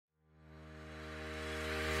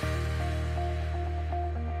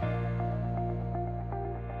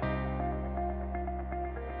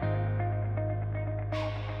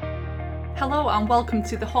Hello and welcome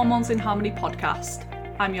to the Hormones in Harmony podcast.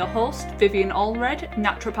 I'm your host, Vivian Allred,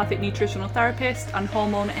 naturopathic nutritional therapist and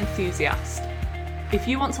hormone enthusiast. If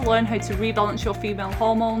you want to learn how to rebalance your female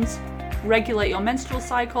hormones, regulate your menstrual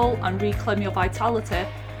cycle and reclaim your vitality,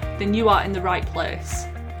 then you are in the right place.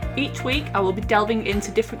 Each week I will be delving into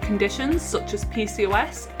different conditions such as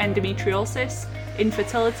PCOS, endometriosis,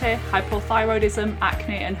 infertility, hypothyroidism,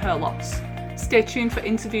 acne and hair loss. Stay tuned for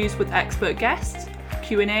interviews with expert guests,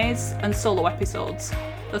 Q&As and solo episodes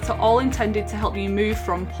that are all intended to help you move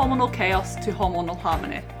from hormonal chaos to hormonal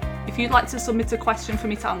harmony. If you'd like to submit a question for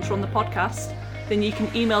me to answer on the podcast, then you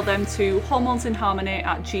can email them to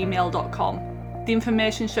hormonesinharmony@gmail.com. The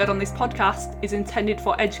information shared on this podcast is intended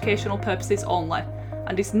for educational purposes only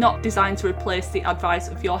and is not designed to replace the advice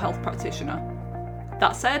of your health practitioner.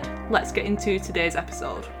 That said, let's get into today's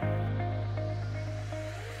episode.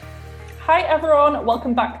 Hi everyone,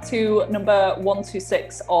 welcome back to number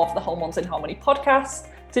 126 of the Hormones in Harmony podcast.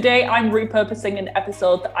 Today I'm repurposing an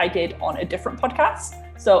episode that I did on a different podcast.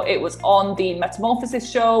 So it was on the Metamorphosis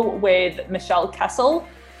show with Michelle Kessel.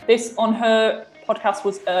 This on her podcast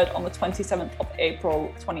was aired on the 27th of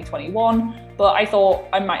April 2021, but I thought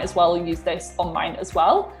I might as well use this on mine as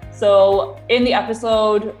well. So in the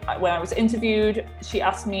episode, when I was interviewed, she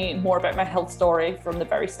asked me more about my health story from the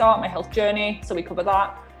very start, my health journey. So we cover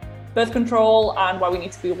that. Birth control and why we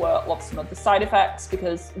need to be aware of some of the side effects,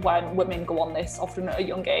 because when women go on this, often at a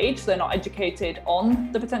young age, they're not educated on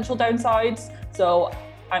the potential downsides. So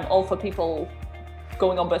I'm all for people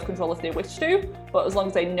going on birth control if they wish to, but as long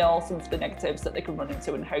as they know some of the negatives that they can run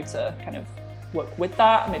into and how to kind of work with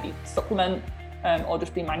that, maybe supplement or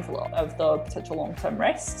just be mindful of the potential long-term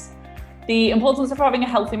risks. The importance of having a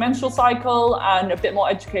healthy menstrual cycle and a bit more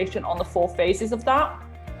education on the 4 phases of that.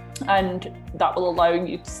 And that will allow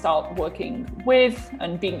you to start working with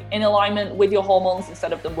and being in alignment with your hormones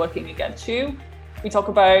instead of them working against you. We talk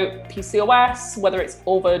about PCOS, whether it's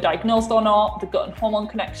over-diagnosed or not, the gut and hormone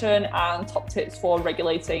connection, and top tips for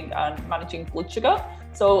regulating and managing blood sugar.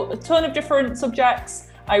 So a ton of different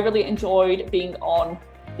subjects. I really enjoyed being on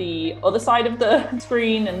the other side of the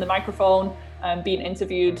screen and the microphone and being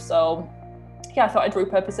interviewed. So yeah, I thought I'd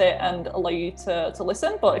repurpose it and allow you to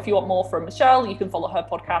listen. But if you want more from Michelle, you can follow her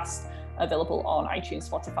podcast, available on iTunes,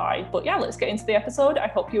 Spotify. But yeah, let's get into the episode. I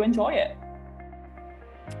hope you enjoy it.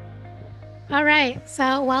 All right,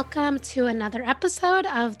 so welcome to another episode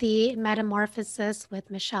of the Metamorphosis with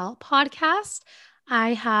Michelle podcast.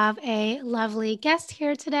 I have a lovely guest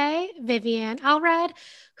here today, Vivian Allred,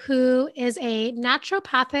 who is a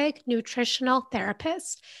naturopathic nutritional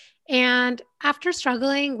therapist. And after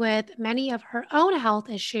struggling with many of her own health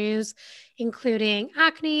issues, including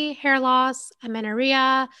acne, hair loss,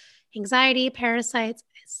 amenorrhea, anxiety, parasites,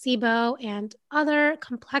 SIBO, and other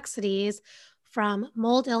complexities from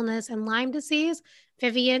mold illness and Lyme disease,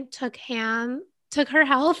 Vivian took her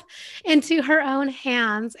health into her own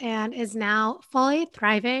hands and is now fully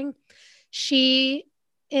thriving. She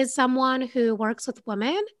is someone who works with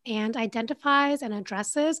women and identifies and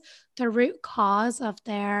addresses the root cause of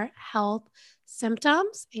their health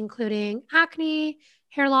symptoms, including acne,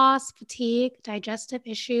 hair loss, fatigue, digestive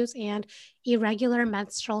issues, and irregular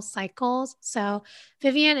menstrual cycles. So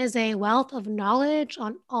Vivian is a wealth of knowledge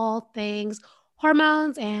on all things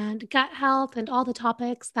hormones and gut health and all the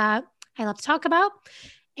topics that I love to talk about.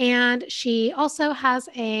 And she also has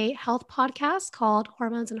a health podcast called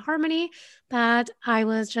Hormones in Harmony that I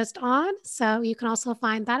was just on. So you can also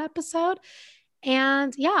find that episode.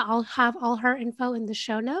 And yeah, I'll have all her info in the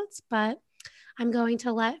show notes, but I'm going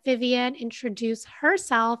to let Vivian introduce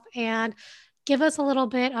herself and give us a little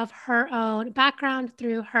bit of her own background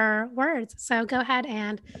through her words. So go ahead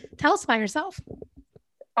and tell us about yourself.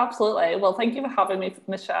 Absolutely. Well, thank you for having me,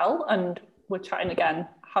 Michelle. And we're chatting again.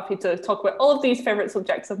 Happy to talk about all of these favorite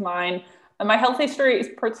subjects of mine. And my health history is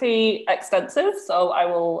pretty extensive, so I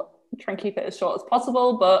will try and keep it as short as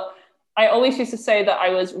possible. But I always used to say that I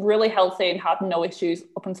was really healthy and had no issues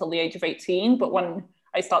up until the age of 18. But when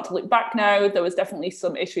I start to look back now, there was definitely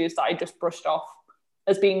some issues that I just brushed off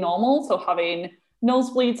as being normal. So having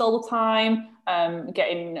nosebleeds all the time,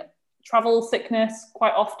 getting travel sickness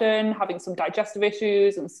quite often, having some digestive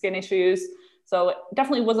issues and skin issues. So it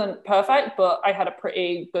definitely wasn't perfect, but I had a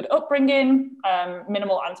pretty good upbringing,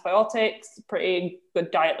 minimal antibiotics, pretty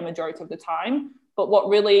good diet the majority of the time. But what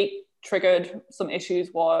really triggered some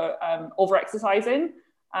issues were over-exercising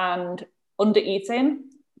and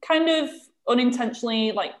under-eating, kind of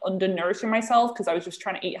unintentionally like under-nourishing myself because I was just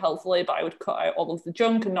trying to eat healthily, but I would cut out all of the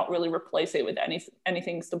junk and not really replace it with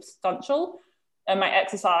anything substantial. And my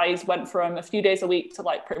exercise went from a few days a week to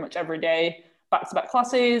like pretty much every day. back-to-back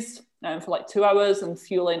classes for like 2 hours and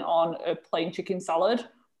fueling on a plain chicken salad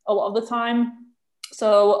a lot of the time.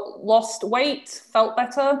 So lost weight, felt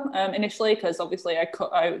better initially because obviously I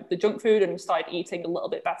cut out the junk food and started eating a little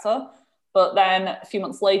bit better. But then a few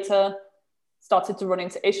months later, started to run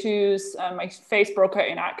into issues. My face broke out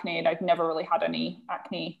in acne, and I'd never really had any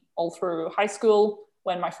acne all through high school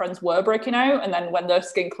when my friends were breaking out. And then when their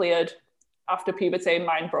skin cleared after puberty,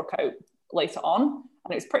 mine broke out later on.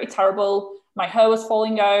 And it was pretty terrible. My hair was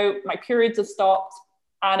falling out, my periods have stopped.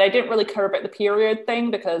 And I didn't really care about the period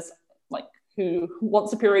thing because like, who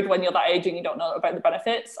wants a period when you're that age and you don't know about the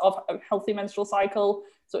benefits of a healthy menstrual cycle?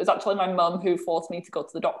 So it was actually my mum who forced me to go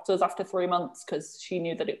to the doctors after 3 months because she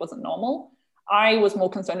knew that it wasn't normal. I was more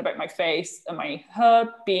concerned about my face and my hair,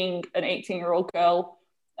 being an 18-year-old girl.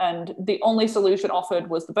 And the only solution offered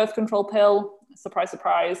was the birth control pill. Surprise,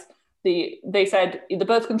 surprise. They said either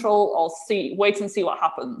birth control or wait and see what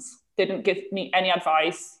happens. They didn't give me any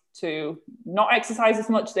advice to not exercise as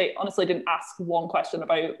much. They honestly didn't ask one question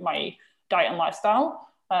about my diet and lifestyle,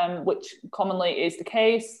 which commonly is the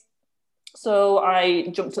case. So I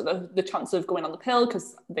jumped at the chance of going on the pill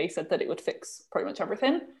because they said that it would fix pretty much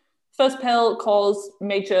everything. First pill caused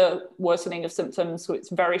major worsening of symptoms. So it's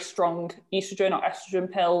very strong estrogen or estrogen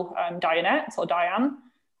pill, Dianette or Diane.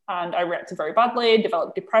 And I reacted very badly,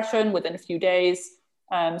 developed depression within a few days.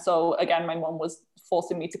 So again, my mum was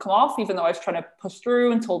forcing me to come off, even though I was trying to push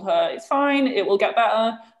through and told her it's fine, it will get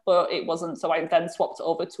better, but it wasn't. So I then swapped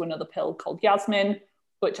over to another pill called Yasmin,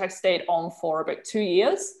 which I stayed on for about 2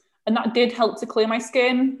 years. And that did help to clear my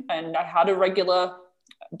skin. And I had a regular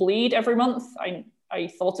bleed every month. I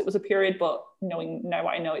thought it was a period, but knowing now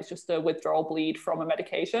what I know, it's just a withdrawal bleed from a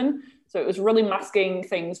medication. So it was really masking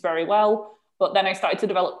things very well. But then I started to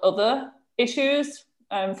develop other issues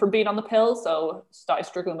from being on the pill. So started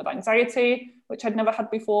struggling with anxiety, which I'd never had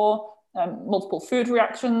before, multiple food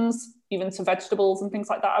reactions, even to vegetables and things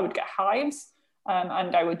like that. I would get hives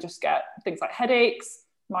and I would just get things like headaches.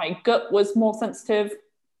 My gut was more sensitive.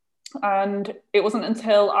 And it wasn't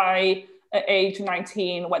until I, at age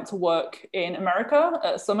 19, went to work in America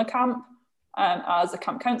at a summer camp as a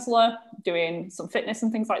camp counselor, doing some fitness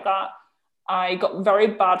and things like that. I got very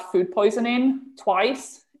bad food poisoning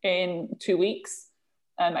twice in 2 weeks.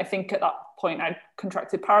 I think at that point I'd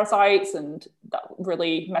contracted parasites and that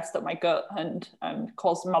really messed up my gut and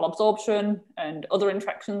caused malabsorption and other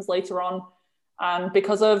infections later on. And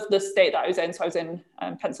because of the state that I was in, so I was in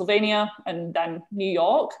Pennsylvania and then New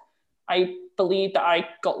York, I believe that I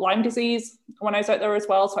got Lyme disease when I was out there as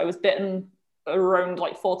well. So I was bitten around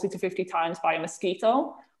like 40 to 50 times by a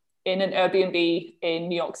mosquito in an Airbnb in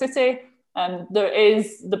New York City. And there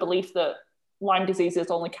is the belief that Lyme disease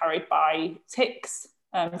is only carried by ticks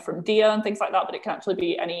from deer and things like that, but it can actually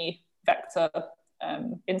be any vector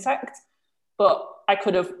insect. But I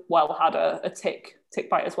could have well had a tick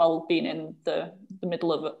bite as well, being in the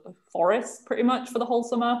middle of a forest pretty much for the whole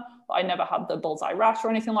summer. But I never had the bullseye rash or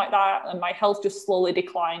anything like that. And my health just slowly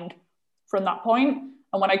declined from that point.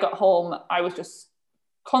 And when I got home, I was just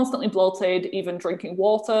constantly bloated, even drinking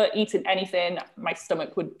water, eating anything. My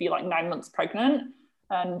stomach would be like 9 months pregnant.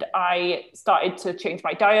 And I started to change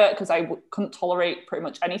my diet because I couldn't tolerate pretty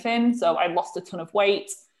much anything. So I lost a ton of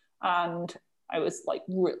weight. And I was like,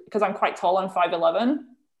 because I'm quite tall, I'm 5'11".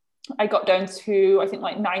 I got down to, I think,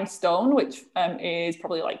 like 9 stone, which is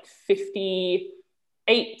probably like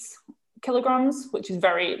 58 kilograms, which is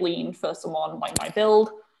very lean for someone like my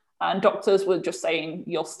build. And doctors were just saying,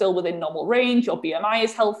 you're still within normal range, your BMI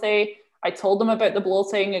is healthy. I told them about the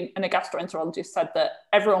bloating, and a gastroenterologist said that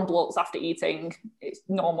everyone bloats after eating. It's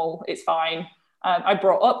normal, it's fine. I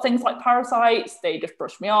brought up things like parasites. They just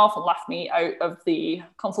brushed me off and left me out of the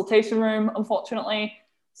consultation room, unfortunately.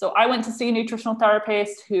 So I went to see a nutritional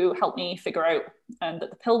therapist who helped me figure out that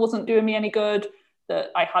the pill wasn't doing me any good,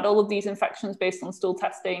 that I had all of these infections based on stool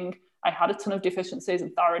testing. I had a ton of deficiencies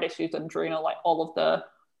and thyroid issues and adrenal, like all of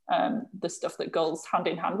the stuff that goes hand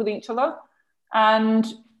in hand with each other. And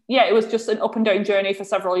yeah, it was just an up and down journey for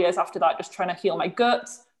several years after that, just trying to heal my gut.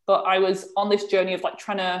 But I was on this journey of like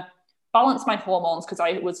trying to balance my hormones because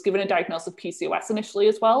I was given a diagnosis of PCOS initially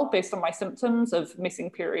as well, based on my symptoms of missing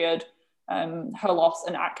period, hair loss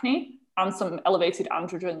and acne, and some elevated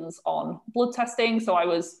androgens on blood testing. So I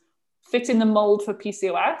was fitting the mold for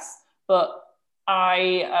PCOS, but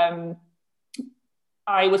I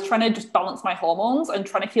was trying to just balance my hormones and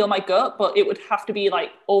trying to heal my gut, but it would have to be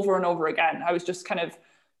like over and over again. I was just kind of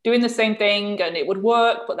doing the same thing and it would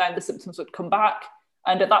work, but then the symptoms would come back.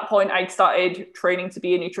 And at that point, I'd started training to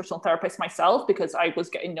be a nutritional therapist myself because I was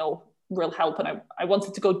getting no real help. And I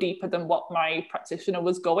wanted to go deeper than what my practitioner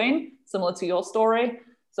was going, similar to your story.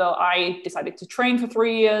 So I decided to train for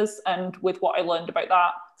 3 years. And with what I learned about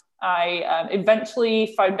that, I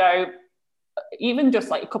eventually found out, even just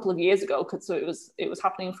like a couple of years ago, because it was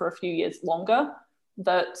happening for a few years longer,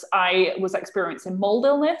 that I was experiencing mold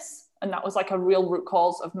illness. And that was like a real root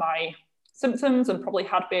cause of my symptoms, and probably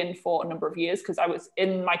had been for a number of years, because I was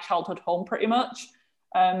in my childhood home pretty much.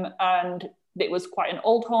 And it was quite an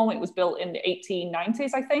old home. It was built in the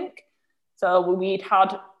 1890s, I think. So we'd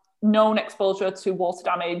had known exposure to water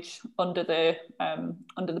damage under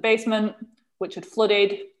the basement, which had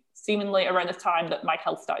flooded seemingly around the time that my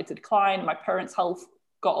health started to decline. My parents' health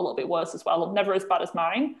got a little bit worse as well, never as bad as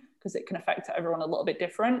mine, because it can affect everyone a little bit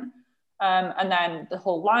different. And then the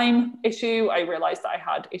whole Lyme issue, I realized that I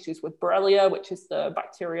had issues with Borrelia, which is the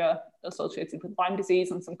bacteria associated with Lyme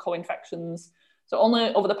disease, and some co-infections. So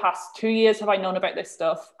only over the past 2 years have I known about this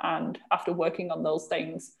stuff. And after working on those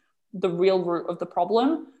things, the real root of the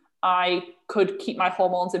problem, I could keep my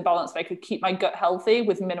hormones in balance, and I could keep my gut healthy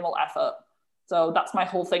with minimal effort. So that's my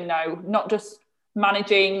whole thing now, not just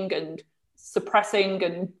managing and suppressing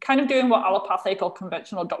and kind of doing what allopathic or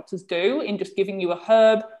conventional doctors do in just giving you a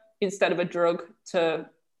herb instead of a drug to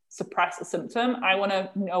suppress a symptom. I want to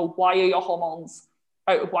know, why are your hormones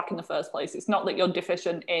out of whack in the first place? It's not that you're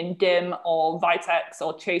deficient in DIM or Vitex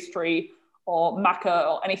or Chaste or Maca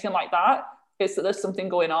or anything like that. It's that there's something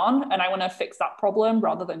going on, and I want to fix that problem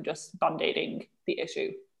rather than just band-aiding the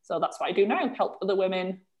issue. So that's what I do now, help other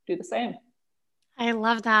women do the same. I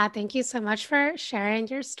love that. Thank you so much for sharing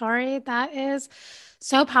your story. That is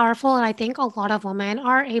so powerful. And I think a lot of women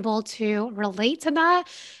are able to relate to that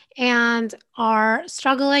and are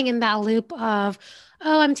struggling in that loop of,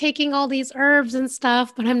 oh, I'm taking all these herbs and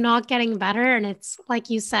stuff, but I'm not getting better. And it's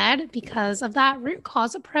like you said, because of that root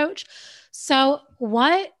cause approach. So,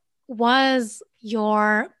 what was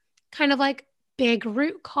your kind of like big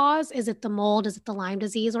root cause? Is it the mold? Is it the Lyme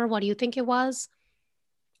disease? Or what do you think it was?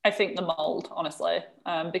 I think the mold, honestly,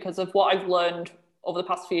 because of what I've learned over the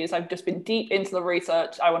past few years. I've just been deep into the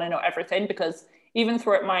research. I want to know everything, because even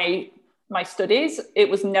throughout my studies, it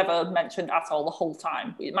was never mentioned at all the whole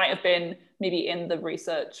time. It might have been maybe in the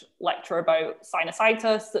research lecture about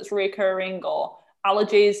sinusitis that's reoccurring, or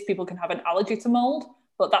allergies. People can have an allergy to mold,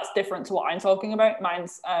 but that's different to what I'm talking about.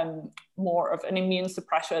 Mine's more of an immune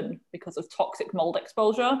suppression because of toxic mold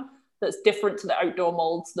exposure that's different to the outdoor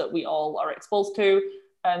molds that we all are exposed to.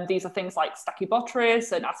 These are things like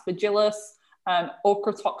Stachybotrys and Aspergillus,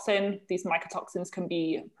 ochratoxin. These mycotoxins can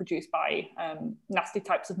be produced by nasty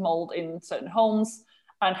types of mold in certain homes,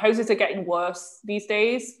 and houses are getting worse these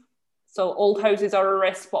days. So old houses are a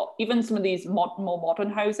risk, but even some of these more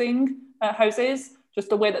modern houses, just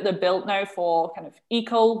the way that they're built now for kind of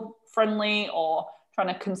eco-friendly or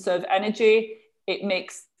trying to conserve energy, it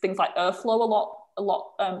makes things like airflow a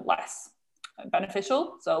lot less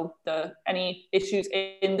beneficial. So any issues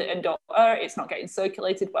in the indoor air, it's not getting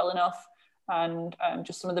circulated well enough, and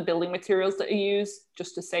just some of the building materials that are used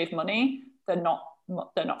just to save money, they're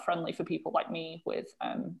not friendly for people like me with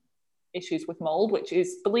issues with mold, which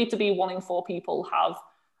is believed to be 1 in 4 people have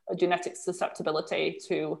a genetic susceptibility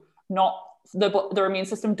to their immune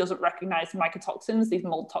system doesn't recognize mycotoxins, these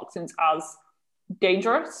mold toxins, as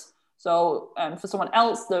dangerous. So for someone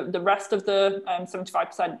else, the rest of the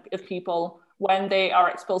 75% of people, when they are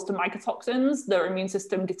exposed to mycotoxins, their immune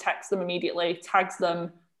system detects them immediately, tags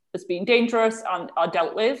them as being dangerous, and are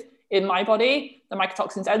dealt with. In my body, the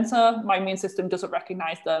mycotoxins enter, my immune system doesn't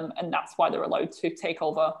recognize them, and that's why they're allowed to take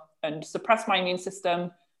over and suppress my immune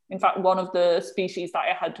system. In fact, one of the species that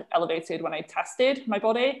I had elevated when I tested my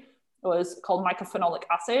body was called mycophenolic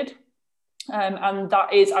acid. And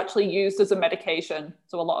that is actually used as a medication.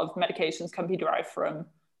 So a lot of medications can be derived from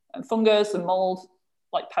fungus and mold,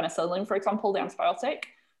 like penicillin, for example, the antibiotic.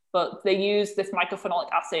 But they use this mycophenolic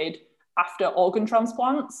acid after organ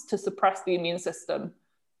transplants to suppress the immune system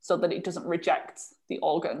so that it doesn't reject the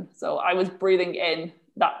organ. So I was breathing in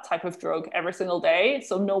that type of drug every single day.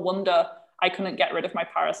 So no wonder I couldn't get rid of my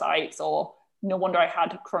parasites, or no wonder I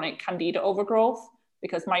had chronic candida overgrowth,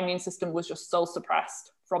 because my immune system was just so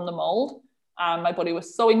suppressed from the mold. My body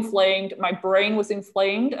was so inflamed, my brain was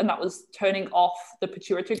inflamed, and that was turning off the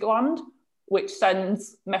pituitary gland, which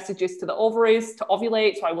sends messages to the ovaries to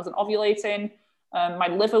ovulate. So I wasn't ovulating. My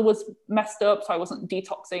liver was messed up, so I wasn't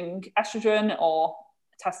detoxing estrogen or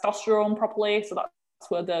testosterone properly. So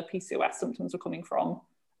that's where the PCOS symptoms were coming from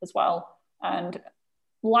as well. And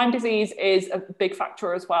Lyme disease is a big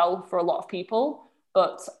factor as well for a lot of people,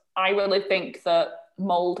 but I really think that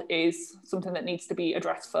mold is something that needs to be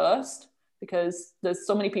addressed first, because there's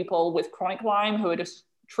so many people with chronic Lyme who are just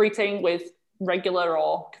treating with regular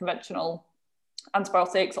or conventional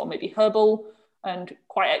antibiotics, or maybe herbal and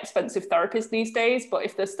quite expensive therapies these days. But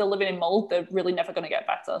if they're still living in mold, they're really never going to get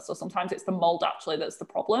better. So sometimes it's the mold actually that's the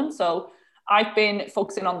problem. So I've been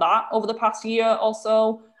focusing on that over the past year or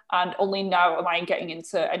so. And only now am I getting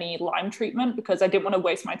into any Lyme treatment, because I didn't want to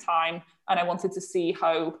waste my time and I wanted to see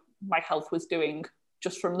how my health was doing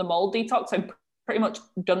just from the mold detox. I'm pretty much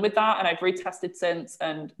done with that, and I've retested since,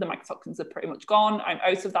 and the mycotoxins are pretty much gone. I'm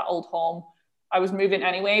out of that old home. I was moving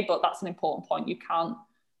anyway, but that's an important point. You can't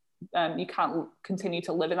continue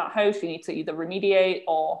to live in that house. You need to either remediate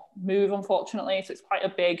or move, unfortunately. So it's quite a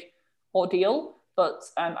big ordeal. But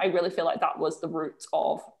I really feel like that was the root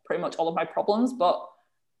of pretty much all of my problems. But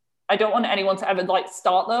I don't want anyone to ever like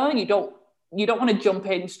start there. You don't want to jump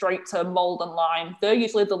in straight to mold and Lyme. They're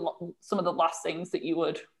usually some of the last things that you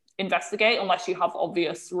would investigate, unless you have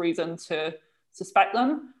obvious reason to suspect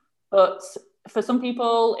them. But for some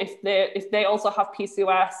people, if they also have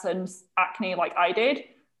PCOS and acne like I did,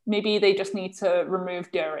 maybe they just need to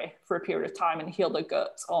remove dairy for a period of time and heal their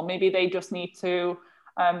guts, or maybe they just need to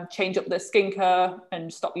change up their skincare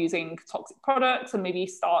and stop using toxic products and maybe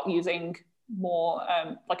start using more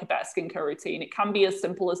like a better skincare routine. It can be as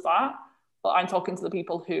simple as that, but I'm talking to the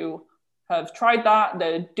people who have tried that.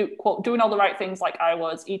 They're doing all the right things like I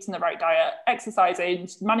was, eating the right diet, exercising,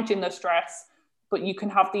 managing their stress, but you can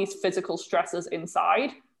have these physical stressors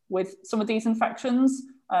inside with some of these infections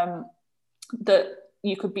that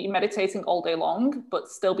you could be meditating all day long, but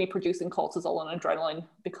still be producing cortisol and adrenaline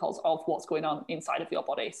because of what's going on inside of your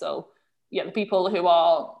body. So yeah, the people who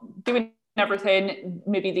are doing everything,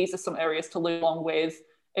 maybe these are some areas to live along with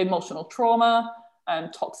emotional trauma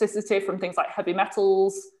and toxicity from things like heavy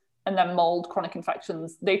metals, and then mold, chronic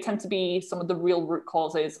infections. They tend to be some of the real root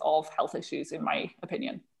causes of health issues, in my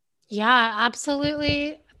opinion. Yeah,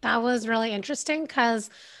 absolutely. That was really interesting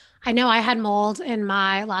because I know I had mold in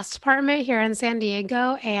my last apartment here in San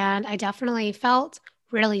Diego, and I definitely felt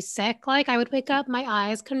really sick. Like I would wake up, my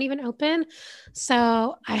eyes couldn't even open.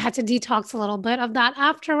 So I had to detox a little bit of that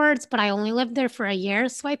afterwards, but I only lived there for a year.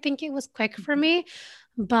 So I think it was quick for me.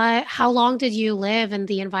 But how long did you live in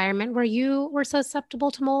the environment where you were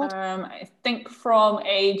susceptible to mold? I think from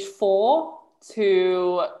age 4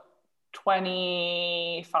 to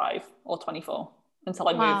 25 or 24 until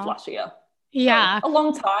I moved Wow. last year. So Yeah. a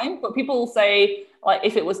long time, but people will say, like,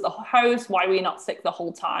 if it was the house, why were you not sick the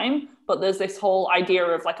whole time? But there's this whole idea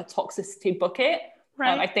of like a toxicity bucket.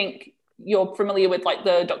 Right. I think you're familiar with like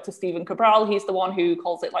the Dr. Stephen Cabral. He's the one who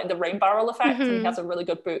calls it like the rain barrel effect. And he has a really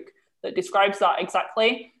good book that describes that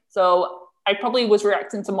exactly. So I probably was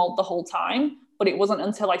reacting to mold the whole time, but it wasn't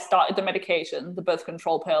until I started the medication, the birth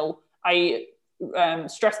control pill, I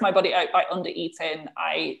stressed my body out by under eating.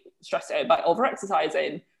 I stressed it out by over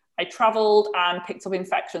exercising. I traveled and picked up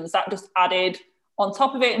infections. That just added on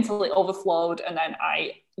top of it until it overflowed, and then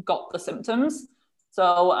I got the symptoms.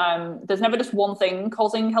 So there's never just one thing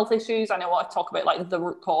causing health issues. I know I talk about like the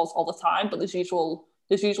root cause all the time, but there's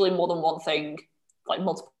usually more than one thing, like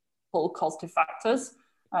multiple causative factors.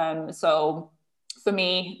 So for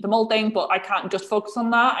me, the mold thing, but I can't just focus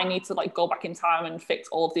on that. I need to like go back in time and fix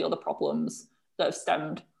all of the other problems that have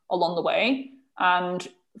stemmed along the way. And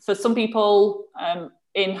for some people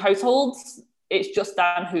in households, it's just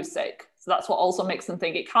Dan who's sick. So that's what also makes them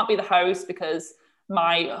think it can't be the house because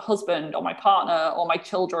my husband or my partner or my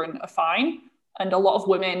children are fine. And a lot of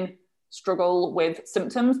women struggle with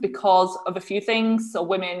symptoms because of a few things. So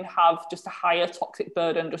women have just a higher toxic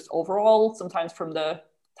burden just overall, sometimes from the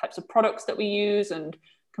types of products that we use and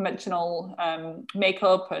conventional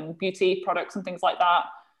makeup and beauty products and things like that.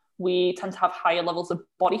 We tend to have higher levels of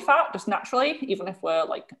body fat just naturally, even if we're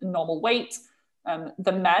like normal weight.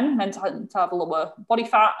 The men tend to have a lower body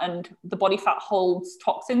fat, and the body fat holds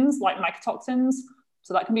toxins like mycotoxins.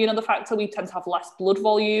 So that can be another factor. We tend to have less blood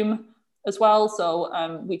volume as well.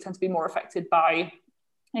 So we tend to be more affected by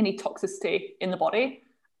any toxicity in the body.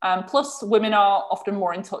 Plus, women are often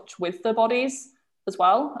more in touch with their bodies as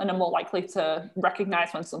well and are more likely to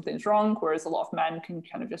recognize when something's wrong, whereas a lot of men can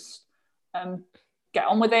kind of just get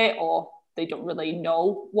on with it, or they don't really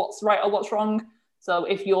know what's right or what's wrong. So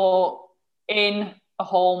if you're in a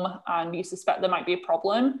home and you suspect there might be a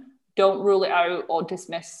problem, don't rule it out or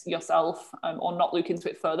dismiss yourself or not look into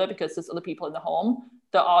it further, because there's other people in the home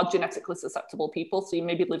that are genetically susceptible people. So you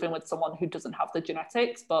may be living with someone who doesn't have the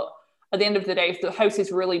genetics, but at the end of the day, if the house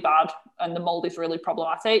is really bad and the mold is really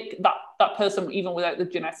problematic, that person, even without the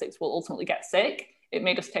genetics, will ultimately get sick. It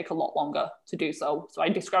may just take a lot longer to do so. So I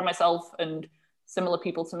describe myself and similar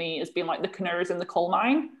people to me as being like the canaries in the coal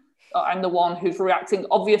mine. I'm the one who's reacting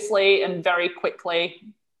obviously and very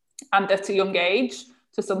quickly and at a young age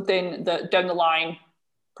to something that down the line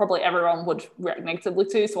probably everyone would react negatively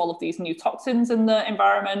to. So all of these new toxins in the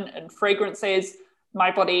environment and fragrances, my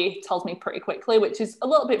body tells me pretty quickly, which is a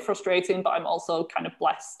little bit frustrating, but I'm also kind of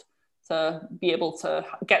blessed to be able to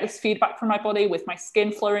get this feedback from my body with my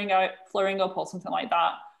skin flaring up or something like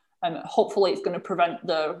that. Hopefully it's going to prevent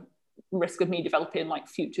the risk of me developing like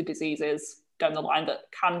future diseases down the line that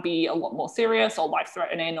can be a lot more serious or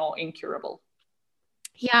life-threatening or incurable.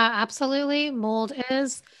 Yeah, absolutely. Mold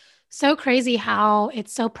is so crazy how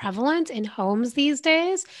it's so prevalent in homes these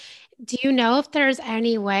days. Do you know if there's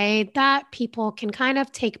any way that people can kind of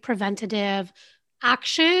take preventative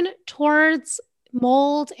action towards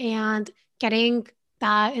mold and getting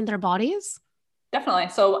that in their bodies? Definitely.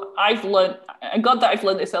 So I'm glad that I've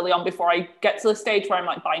learned this early on before I get to the stage where I'm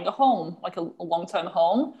like buying a home, like a long-term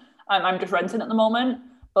home. I'm just renting at the moment,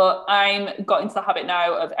 but I'm got into the habit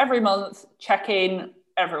now of every month checking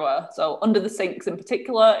everywhere. So under the sinks in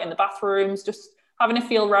particular, in the bathrooms, just having a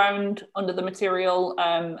feel around under the material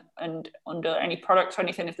and under any products or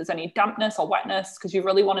anything, if there's any dampness or wetness, because you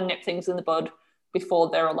really want to nip things in the bud before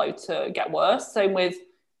they're allowed to get worse. Same with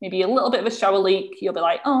maybe a little bit of a shower leak. You'll be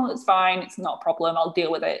like, oh, it's fine. It's not a problem. I'll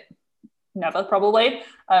deal with it. Never, probably.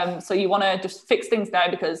 So you want to just fix things now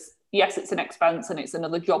because yes, it's an expense and it's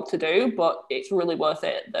another job to do, but it's really worth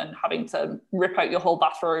it than having to rip out your whole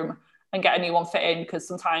bathroom and get a new one fit in, because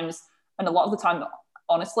sometimes, and a lot of the time,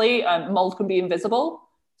 honestly, mold can be invisible.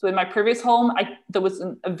 So in my previous home, there was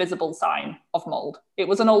a visible sign of mold. It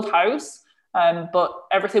was an old house, but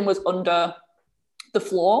everything was under the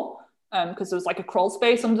floor because there was like a crawl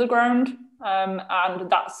space underground. And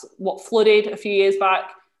that's what flooded a few years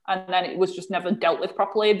back. And then it was just never dealt with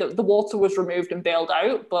properly. The water was removed and bailed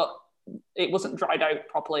out, but it wasn't dried out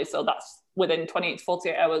properly. So that's within 28 to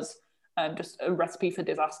 48 hours, just a recipe for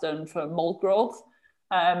disaster and for mold growth.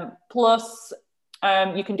 Plus,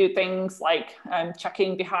 you can do things like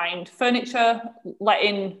checking behind furniture,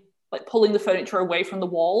 pulling the furniture away from the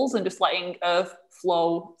walls and just letting earth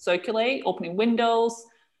flow circulate, opening windows.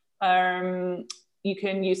 You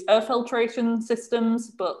can use air filtration systems,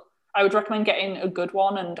 but I would recommend getting a good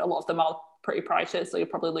one, and a lot of them are pretty pricey, so you're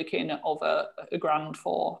probably looking at over $1,000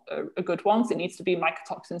 for a good one. So it needs to be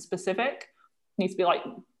mycotoxin specific. It needs to be like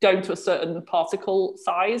down to a certain particle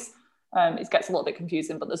size. It gets a little bit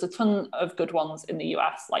confusing, but there's a ton of good ones in the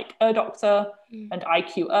US, like Air Doctor and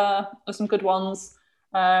IQ Air are some good ones.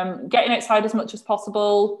 Getting outside as much as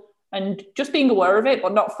possible and just being aware of it,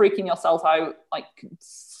 but not freaking yourself out, like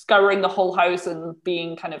scouring the whole house and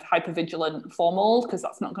being kind of hyper vigilant for mold, because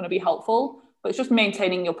that's not going to be helpful. But it's just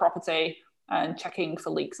maintaining your property and checking for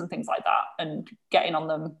leaks and things like that and getting on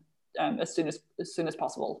them as soon as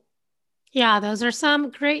possible. Yeah, those are some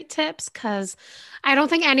great tips because I don't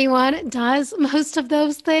think anyone does most of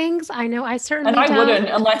those things. I know I certainly don't. And I wouldn't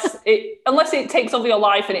unless it takes over your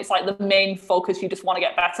life and it's like the main focus, you just want to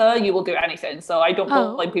get better, you will do anything. So I don't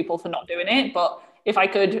blame people for not doing it. But if I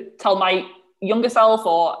could tell my younger self,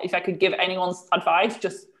 or if I could give anyone's advice,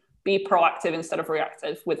 just be proactive instead of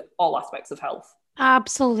reactive with all aspects of health.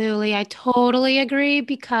 Absolutely. I totally agree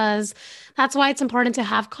because that's why it's important to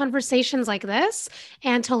have conversations like this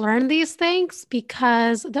and to learn these things,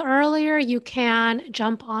 because the earlier you can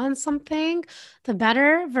jump on something, the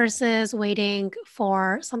better versus waiting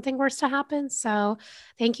for something worse to happen. So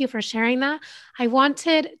thank you for sharing that. I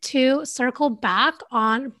wanted to circle back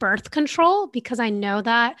on birth control because I know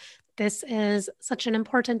that this is such an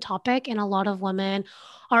important topic and a lot of women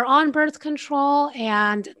are on birth control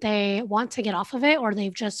and they want to get off of it, or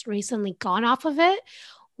they've just recently gone off of it.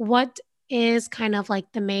 What is kind of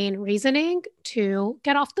like the main reasoning to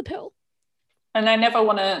get off the pill? And I never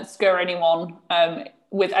want to scare anyone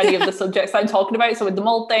with any of the subjects I'm talking about. So with the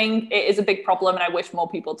mold thing, it is a big problem and I wish more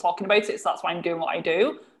people are talking about it. So that's why I'm doing what I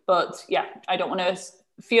do. But yeah, I don't want to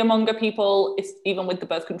fearmonger people. It's even with the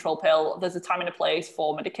birth control pill, there's a time and a place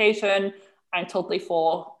for medication. I'm totally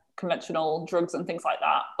for conventional drugs and things like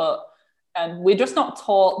that, but we're just not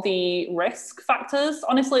taught the risk factors.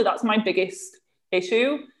 Honestly, that's my biggest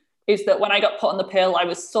issue, is that when I got put on the pill, I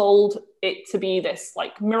was sold it to be this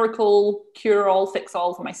like miracle cure-all,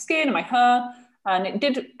 fix-all for my skin and my hair, and it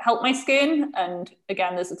did help my skin. And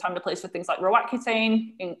again, there's a time and place for things like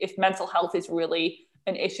Roaccutane. If mental health is really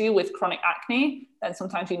an issue with chronic acne, then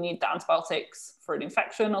sometimes you need the antibiotics for an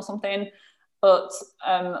infection or something. But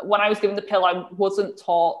when I was given the pill, I wasn't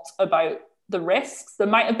taught about the risks. There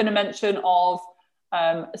might have been a mention of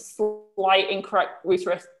a slight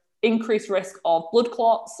increased risk of blood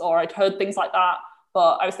clots, or I'd heard things like that.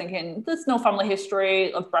 But I was thinking, there's no family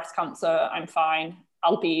history of breast cancer. I'm fine.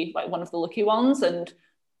 I'll be like one of the lucky ones. And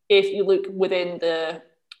if you look within the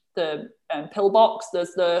pill box,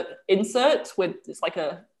 there's the insert with, it's like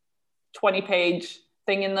a 20-page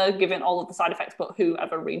thing in there giving all of the side effects, but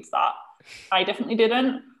whoever reads that? I definitely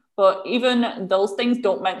didn't. But even those things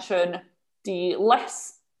don't mention the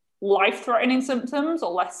less life-threatening symptoms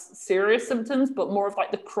or less serious symptoms, but more of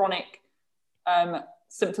like the chronic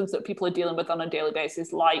symptoms that people are dealing with on a daily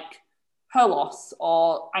basis, like hair loss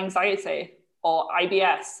or anxiety or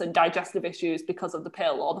IBS and digestive issues because of the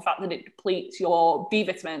pill, or the fact that it depletes your B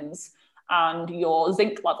vitamins and your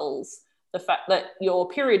zinc levels, the fact that your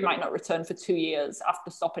period might not return for 2 years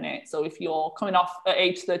after stopping it. So if you're coming off at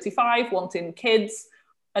age 35 wanting kids,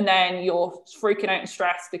 and then you're freaking out and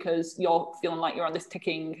stressed because you're feeling like you're on this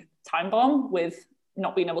ticking time bomb with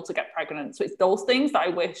not being able to get pregnant. So it's those things that I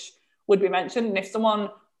wish would be mentioned. And if someone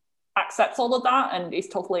accepts all of that and is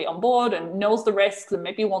totally on board and knows the risks and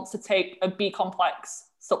maybe wants to take a B complex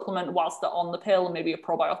supplement whilst they're on the pill and maybe a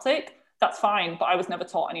probiotic, that's fine. But I was never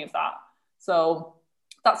taught any of that. So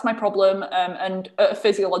that's my problem. And at a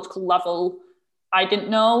physiological level, I didn't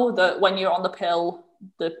know that when you're on the pill,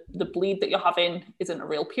 the bleed that you're having isn't a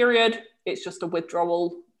real period. It's just a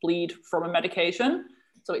withdrawal bleed from a medication.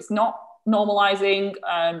 So it's not normalizing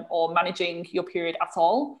or managing your period at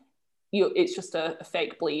all. It's just a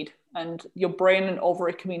fake bleed, and your brain and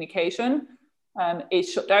ovary communication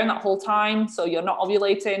is shut down that whole time. So you're not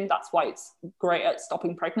ovulating. That's why it's great at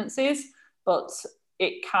stopping pregnancies, but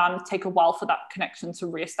it can take a while for that connection to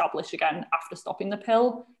reestablish again after stopping the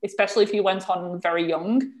pill, especially if you went on very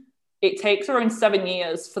young. It takes around 7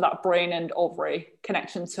 years for that brain and ovary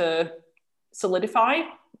connection to solidify.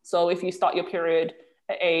 So if you start your period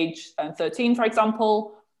at age 13, for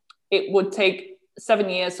example, it would take 7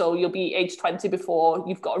 years. So you'll be age 20 before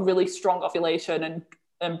you've got a really strong ovulation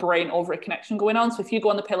and brain ovary connection going on. So if you go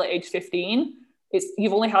on the pill at age 15,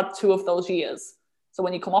 you've only had 2 of those years. So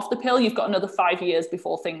when you come off the pill, you've got another 5 years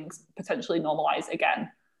before things potentially normalize again.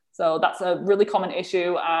 So that's a really common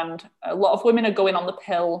issue. And a lot of women are going on the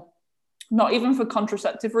pill not even for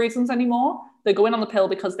contraceptive reasons anymore. They're going on the pill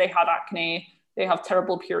because they had acne, they have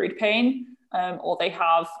terrible period pain, or they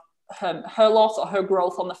have hair loss or hair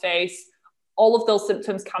growth on the face. All of those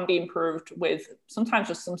symptoms can be improved with sometimes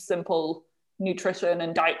just some simple nutrition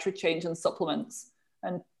and dietary change and supplements.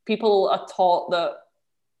 And people are taught that,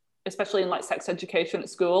 especially in like sex education at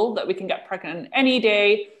school, that we can get pregnant any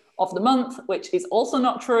day of the month, which is also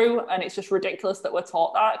not true. And it's just ridiculous that we're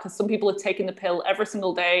taught that, because some people are taking the pill every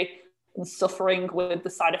single day and suffering with the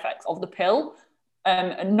side effects of the pill,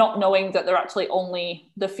 and not knowing that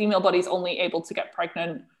the female body is only able to get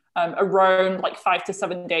pregnant around like 5 to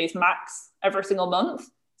 7 days max every single month.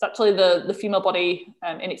 It's actually the female body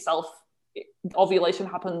in itself, ovulation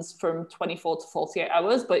happens from 24 to 48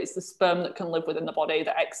 hours, but it's the sperm that can live within the body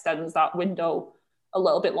that extends that window a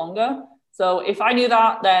little bit longer. So if I knew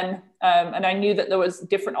that then, and I knew that there was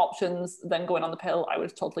different options than going on the pill, I would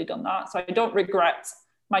have totally done that. So I don't regret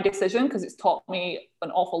my decision, because it's taught me an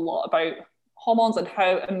awful lot about hormones and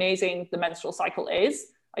how amazing the menstrual cycle is.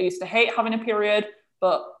 I used to hate having a period,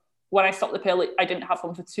 but when I stopped the pill, I didn't have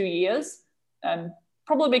one for 2 years.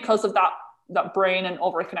 Probably because of that brain and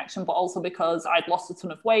ovary connection, but also because I'd lost a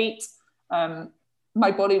ton of weight.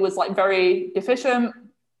 My body was like very deficient.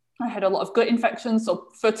 I had a lot of gut infections. So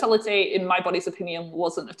fertility, in my body's opinion,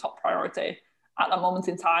 wasn't a top priority at that moment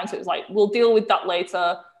in time. So it was like, we'll deal with that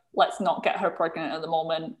later. Let's not get her pregnant at the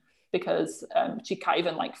moment, because she can't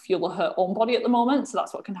even like fuel her own body at the moment. So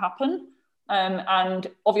that's what can happen. And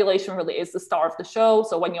ovulation really is the star of the show.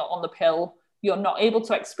 So when you're on the pill, you're not able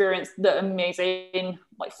to experience the amazing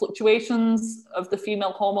like fluctuations of the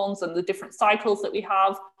female hormones and the different cycles that we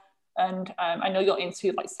have. And I know you're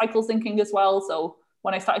into like cycle syncing as well. So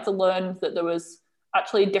when I started to learn that there was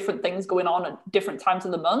actually different things going on at different times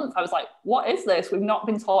of the month, I was like, what is this? We've not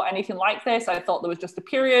been taught anything like this. I thought there was just a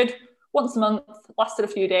period once a month, lasted a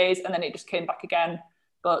few days, and then it just came back again.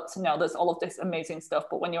 But no, there's all of this amazing stuff.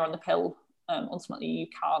 But when you're on the pill, ultimately you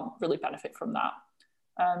can't really benefit from that.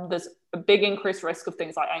 There's a big increased risk of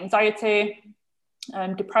things like anxiety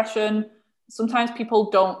and depression. Sometimes people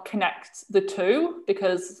don't connect the two,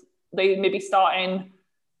 because they maybe starting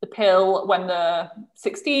the pill when they're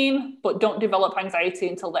 16, but don't develop anxiety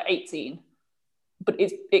until they're 18. But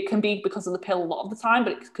it can be because of the pill a lot of the time,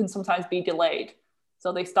 but it can sometimes be delayed.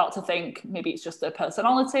 So they start to think maybe it's just their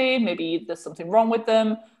personality, maybe there's something wrong with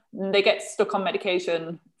them. And they get stuck on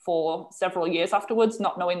medication for several years afterwards,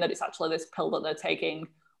 not knowing that it's actually this pill that they're taking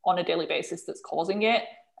on a daily basis that's causing it.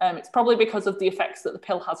 It's probably because of the effects that the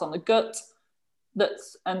pill has on the gut.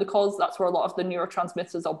 That's where a lot of the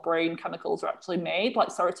neurotransmitters or brain chemicals are actually made, like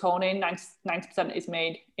serotonin. 90% is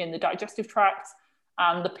made in the digestive tract,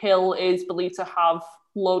 and the pill is believed to have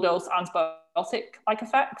low-dose antibiotic-like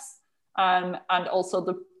effects, and also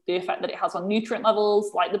the effect that it has on nutrient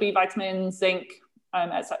levels, like the B vitamins, zinc,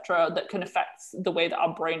 etc., that can affect the way that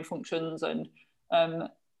our brain functions. And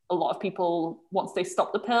a lot of people, once they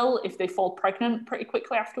stop the pill, if they fall pregnant pretty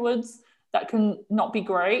quickly afterwards, that can not be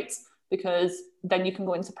great, because then you can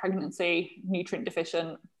go into pregnancy nutrient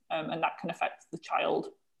deficient, and that can affect the child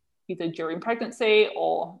either during pregnancy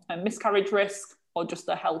or a miscarriage risk, or just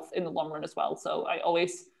their health in the long run as well. So I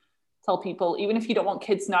always tell people, even if you don't want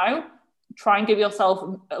kids now, try and give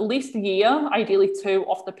yourself at least a year, ideally 2,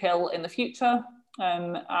 off the pill in the future,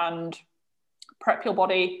 and prep your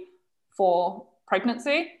body for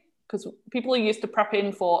pregnancy, because people are used to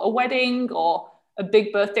prepping for a wedding or a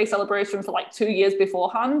big birthday celebration for like 2 years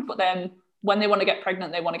beforehand, but then when they want to get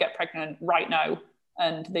pregnant, they want to get pregnant right now,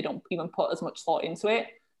 and they don't even put as much thought into it.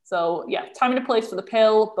 So yeah, time and a place for the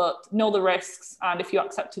pill, but know the risks, and if you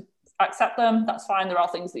accept them, that's fine. There are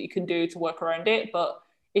things that you can do to work around it, but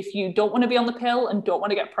if you don't want to be on the pill and don't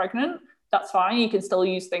want to get pregnant, that's fine. You can still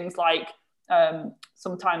use things like,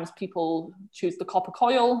 sometimes people choose the copper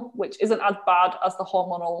coil, which isn't as bad as the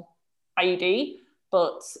hormonal IUD,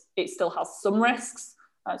 but it still has some risks.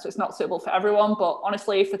 So it's not suitable for everyone. But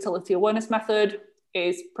honestly, fertility awareness method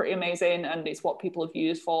is pretty amazing, and it's what people have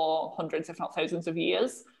used for hundreds, if not thousands of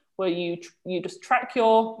years, where you just track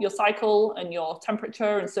your cycle and your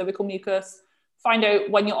temperature and cervical mucus, find out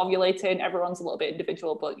when you're ovulating. Everyone's a little bit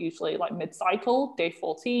individual, but usually like mid-cycle, day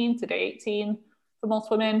 14 to day 18 for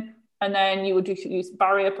most women. And then you would use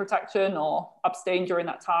barrier protection or abstain during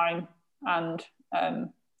that time. And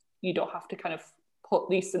you don't have to kind of put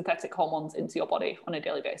these synthetic hormones into your body on a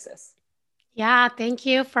daily basis. Yeah, thank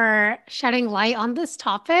you for shedding light on this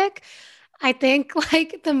topic. I think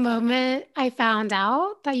like the moment I found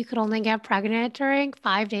out that you could only get pregnant during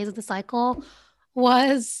 5 days of the cycle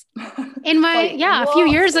was in my, like, a few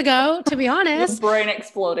years ago, to be honest. Your brain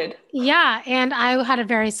exploded. Yeah. And I had a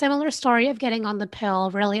very similar story of getting on the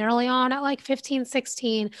pill really early on at like 15,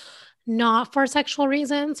 16, not for sexual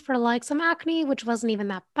reasons, for like some acne, which wasn't even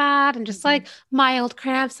that bad, and just like mild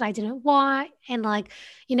cramps that I didn't want. And like,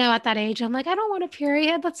 at that age, I'm like, I don't want a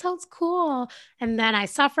period. That sounds cool. And then I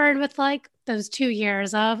suffered with like those 2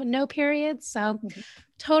 years of no periods. So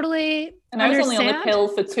totally. And I was only on the pill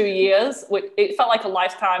for 2 years, which it felt like a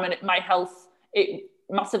lifetime, and it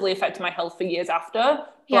massively affected my health for years after.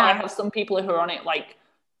 But I have some people who are on it like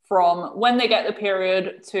from when they get the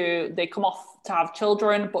period to they come off to have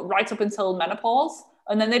children, but right up until menopause,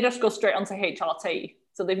 and then they just go straight onto HRT.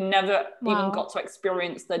 So they've never even got to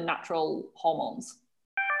experience the natural hormones.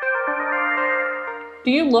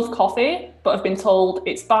 Do you love coffee, but have been told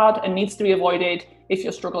it's bad and needs to be avoided if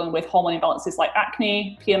you're struggling with hormone imbalances like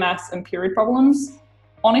acne, PMS, and period problems?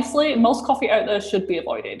 Honestly, most coffee out there should be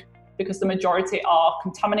avoided, because the majority are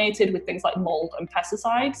contaminated with things like mold and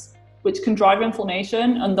pesticides, which can drive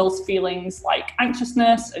inflammation and those feelings like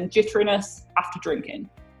anxiousness and jitteriness after drinking.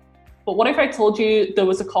 But what if I told you there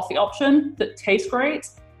was a coffee option that tastes great,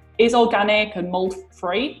 is organic and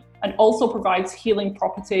mold-free, and also provides healing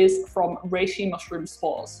properties from reishi mushroom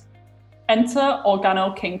spores? Enter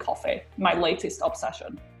Organo King Coffee, my latest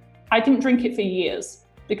obsession. I didn't drink it for years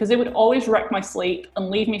because it would always wreck my sleep and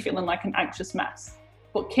leave me feeling like an anxious mess.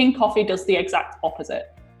 But King Coffee does the exact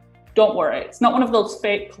opposite. Don't worry, it's not one of those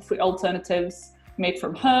fake coffee alternatives made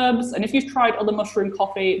from herbs. And if you've tried other mushroom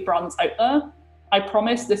coffee brands out there, I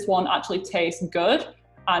promise this one actually tastes good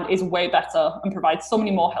and is way better and provides so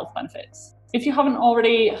many more health benefits. If you haven't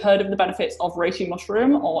already heard of the benefits of reishi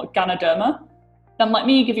mushroom or Ganoderma, then let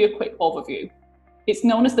me give you a quick overview. It's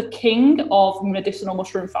known as the king of medicinal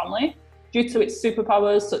mushroom family due to its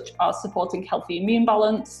superpowers such as supporting healthy immune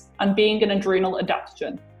balance and being an adrenal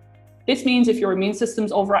adaptogen. This means if your immune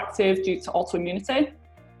system's overactive due to autoimmunity,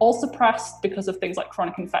 or suppressed because of things like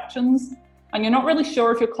chronic infections, and you're not really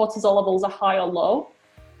sure if your cortisol levels are high or low,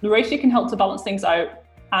 the reishi can help to balance things out,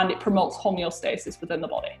 and it promotes homeostasis within the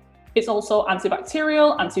body. It's also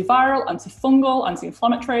antibacterial, antiviral, antifungal,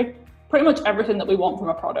 anti-inflammatory, pretty much everything that we want from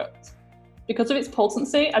a product. Because of its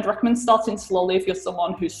potency, I'd recommend starting slowly if you're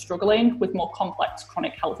someone who's struggling with more complex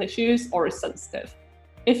chronic health issues or is sensitive.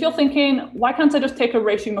 If you're thinking, why can't I just take a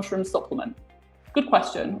reishi mushroom supplement? Good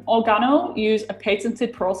question. Organo use a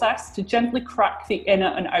patented process to gently crack the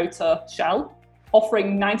inner and outer shell,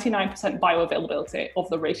 offering 99% bioavailability of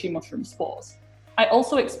the reishi mushroom spores. I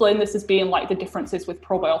also explain this as being like the differences with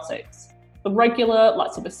probiotics. The regular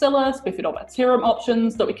Lactobacillus, Bifidobacterium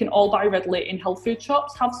options that we can all buy readily in health food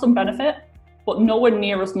shops have some benefit, but nowhere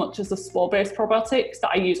near as much as the spore-based probiotics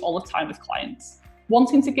that I use all the time with clients.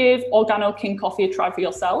 Wanting to give Organo King Coffee a try for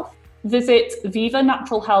yourself? visit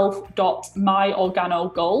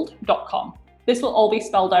vivanaturalhealth.myorganogold.com. This will all be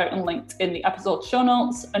spelled out and linked in the episode show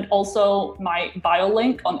notes, and also my bio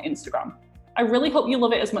link on Instagram. I really hope you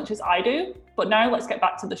love it as much as I do, but now let's get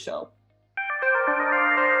back to the show.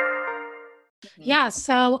 Yeah,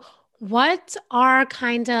 so what are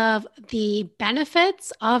kind of the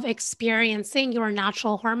benefits of experiencing your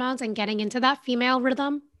natural hormones and getting into that female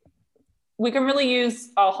rhythm? We can really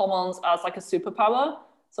use our hormones as like a superpower.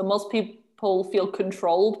 So most people feel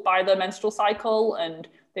controlled by their menstrual cycle, and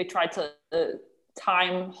they try to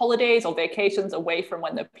time holidays or vacations away from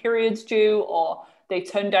when their period's due, or they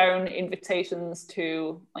turn down invitations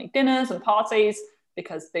to like dinners and parties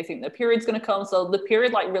because they think their period's going to come. So the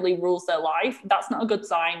period like really rules their life. That's not a good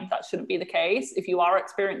sign. That shouldn't be the case. If you are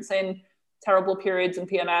experiencing terrible periods and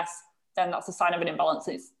PMS, then that's a sign of an imbalance.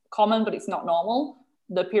 It's common, but it's not normal.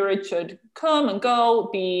 The period should come and go,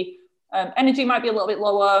 energy might be a little bit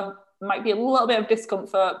lower, might be a little bit of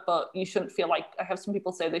discomfort, but you shouldn't feel like, I have some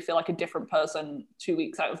people say they feel like a different person 2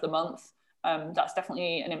 weeks out of the month. That's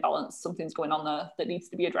definitely an imbalance. Something's going on there that needs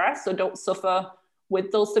to be addressed. So don't suffer with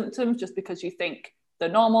those symptoms just because you think they're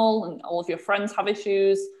normal and all of your friends have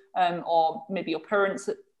issues, or maybe your parents,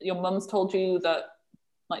 your mum's told you that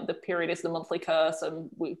like the period is the monthly curse, and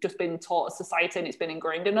we've just been taught as society and it's been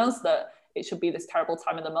ingrained in us that it should be this terrible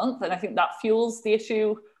time of the month. And I think that fuels the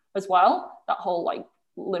issue as well, that whole like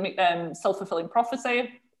self-fulfilling prophecy.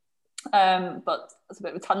 But it's a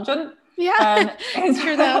bit of a tangent. Yeah, it's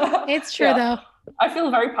true though. It's true though. I feel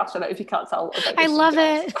very passionate if you can't tell. I love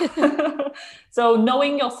it. So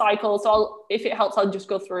knowing your cycle. So if it helps, I'll just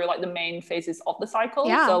go through like the main phases of the cycle.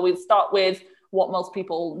 Yeah. So we'll start with what most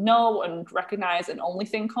people know and recognize and only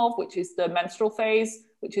think of, which is the menstrual phase,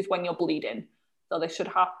 which is when you're bleeding. So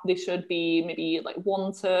they should be maybe like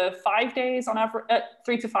 1 to 5 days on average,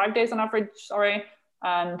 3 to 5 days on average,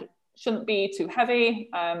 and shouldn't be too heavy,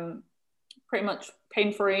 pretty much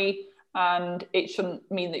pain-free. And it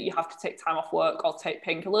shouldn't mean that you have to take time off work or take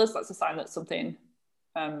painkillers. That's a sign that something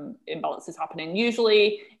imbalance is happening.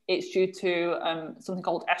 Usually it's due to something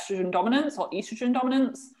called estrogen dominance or estrogen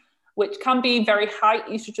dominance, which can be very high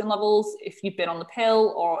estrogen levels if you've been on the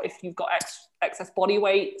pill, or if you've got excess body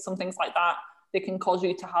weight, some things like that. They can cause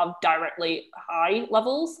you to have directly high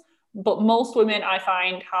levels. But most women I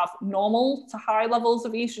find have normal to high levels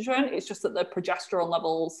of estrogen. It's just that their progesterone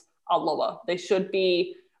levels are lower. They should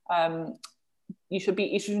be you should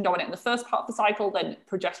be estrogen dominant in the first part of the cycle, then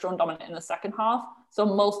progesterone dominant in the second half. So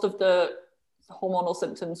most of the hormonal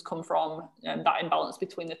symptoms come from that imbalance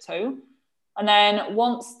between the two. And then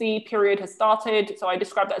once the period has started, so I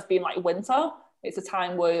describe that as being like winter. It's a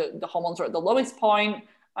time where the hormones are at the lowest point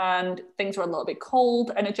and things are a little bit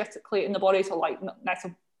cold energetically in the body. So like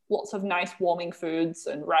lots of nice warming foods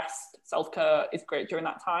and rest, self-care is great during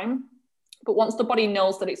that time. But once the body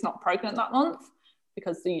knows that it's not pregnant that month,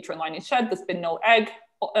 because the uterine lining is shed, there's been no egg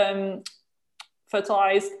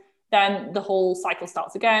fertilized, then the whole cycle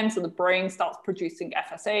starts again. So the brain starts producing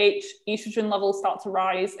FSH, estrogen levels start to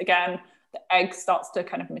rise again, the egg starts to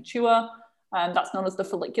kind of mature, and that's known as the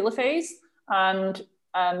follicular phase. And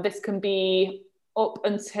this can be up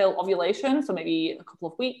until ovulation, so maybe a couple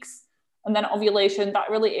of weeks. And then ovulation, that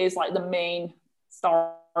really is like the main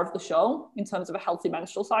star of the show in terms of a healthy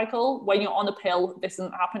menstrual cycle. When you're on a pill, this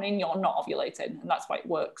isn't happening, you're not ovulating, and that's why it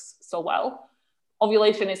works so well.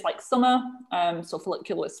 Ovulation is like summer, so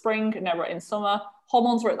follicular is spring, and now we're in summer.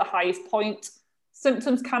 Hormones are at the highest point.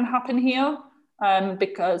 Symptoms can happen here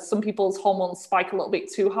because some people's hormones spike a little bit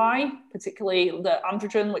too high, particularly the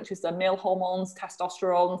androgen, which is the male hormones,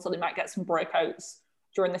 testosterone, so they might get some breakouts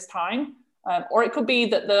during this time. Or it could be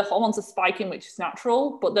that the hormones are spiking, which is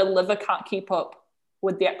natural, but the liver can't keep up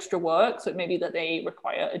with the extra work. So it may be that they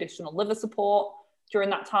require additional liver support during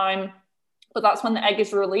that time. But that's when the egg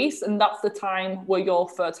is released, and that's the time where you're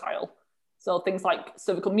fertile. So things like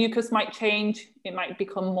cervical mucus might change. It might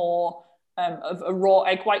become more of a raw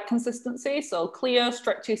egg white consistency. So clear,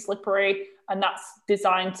 stretchy, slippery, and that's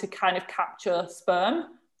designed to kind of capture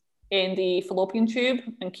sperm in the fallopian tube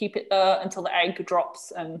and keep it there until the egg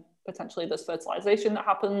drops and potentially there's fertilization that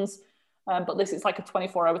happens. But this is like a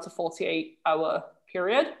 24-hour to 48-hour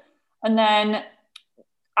period. And then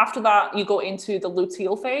after that, you go into the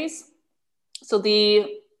luteal phase. So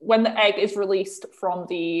when the egg is released from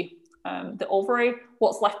the ovary,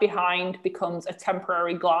 what's left behind becomes a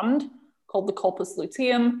temporary gland called the corpus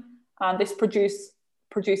luteum. And this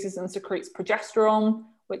produces and secretes progesterone,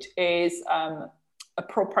 which is a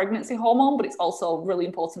pro-pregnancy hormone, but it's also really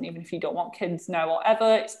important even if you don't want kids now or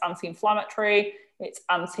ever. It's anti-inflammatory, it's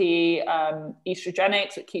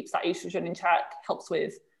anti-estrogenic, so it keeps that estrogen in check, helps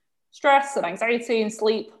with stress and anxiety and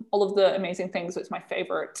sleep, all of the amazing things. It's my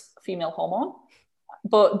favorite female hormone.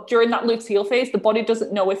 But during that luteal phase, the body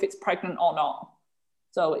doesn't know if it's pregnant or not.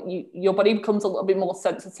 So your body becomes a little bit more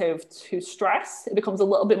sensitive to stress. It becomes a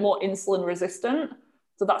little bit more insulin resistant.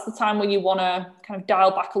 So that's the time when you want to kind of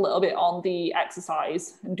dial back a little bit on the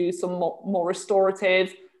exercise and do some more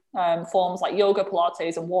restorative forms like yoga,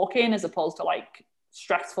 Pilates, and walking, as opposed to like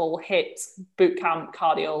stressful HIIT, boot camp,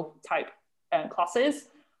 cardio type classes.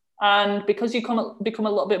 And because you become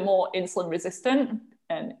a little bit more insulin resistant,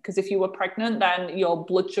 and because if you were pregnant, then your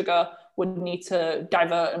blood sugar would need to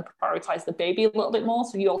divert and prioritize the baby a little bit more.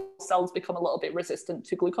 So your cells become a little bit resistant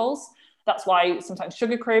to glucose. That's why sometimes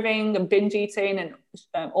sugar craving and binge eating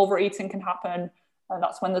and overeating can happen. And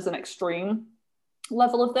that's when there's an extreme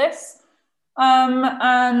level of this.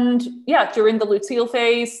 And yeah, during the luteal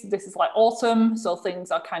phase, this is like autumn. So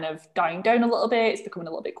things are kind of dying down a little bit. It's becoming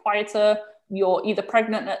a little bit quieter. You're either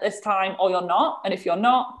pregnant at this time or you're not. And if you're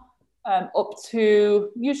not, up to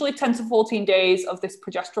usually 10 to 14 days of this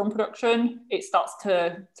progesterone production, it starts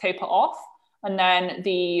to taper off. And then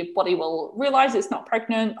the body will realize it's not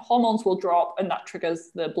pregnant, hormones will drop, and that triggers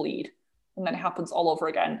the bleed. And then it happens all over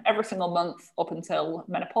again every single month up until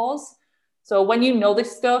menopause. So when you know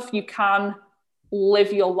this stuff, you can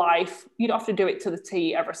live your life. You don't have to do it to the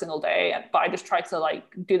T every single day, but I just try to like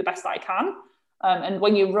do the best that I can. And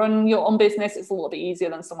when you run your own business, it's a little bit easier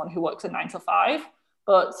than someone who works a 9 to 5.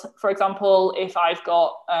 But for example, if I've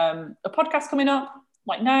got a podcast coming up,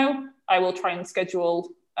 like now, I will try and schedule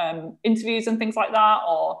interviews and things like that.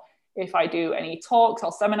 Or if I do any talks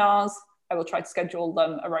or seminars, I will try to schedule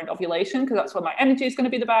them around ovulation, because that's where my energy is going to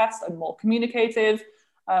be the best and more communicative.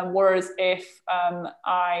 Whereas if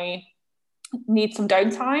I need some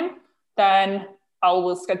downtime, then I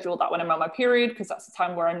will schedule that when I'm on my period, because that's the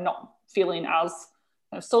time where I'm not feeling as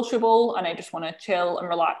sociable and I just want to chill and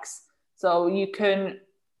relax. So you can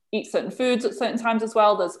eat certain foods at certain times as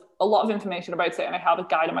well. There's a lot of information about it, and I have a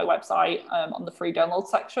guide on my website on the free download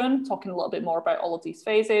section talking a little bit more about all of these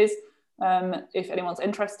phases if anyone's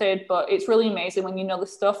interested. But it's really amazing when you know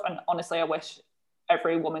this stuff, and honestly I wish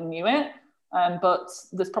every woman knew it, but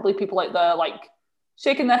there's probably people out there like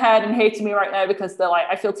shaking their head and hating me right now because they're like,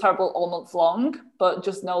 I feel terrible all month long. But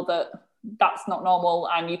just know that that's not normal,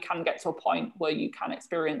 and you can get to a point where you can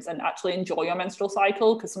experience and actually enjoy your menstrual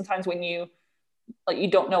cycle. Because sometimes when you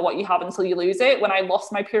don't know what you have until you lose it. When I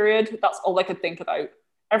lost my period, that's all I could think about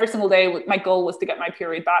every single day. My goal was to get my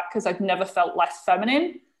period back, because I'd never felt less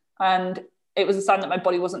feminine, and it was a sign that my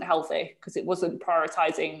body wasn't healthy, because it wasn't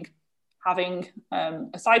prioritizing having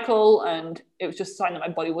a cycle, and it was just a sign that my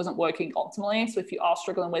body wasn't working optimally. So if you are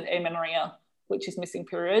struggling with amenorrhea, which is missing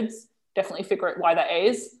periods, definitely figure out why that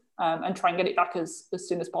is. And try and get it back as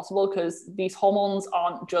soon as possible, because these hormones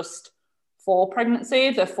aren't just for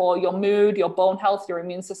pregnancy, they're for your mood, your bone health, your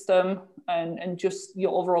immune system, and just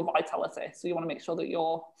your overall vitality. So you want to make sure that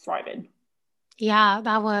you're thriving. Yeah,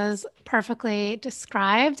 that was perfectly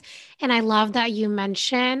described. And I love that you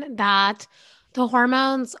mentioned that the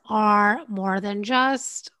hormones are more than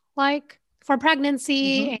just like for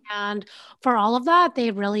pregnancy and for all of that. They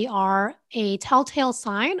really are a telltale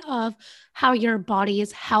sign of how your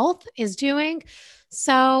body's health is doing.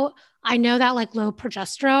 So I know that like low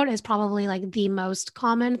progesterone is probably like the most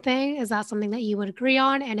common thing. Is that something that you would agree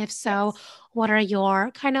on? And if so, what are your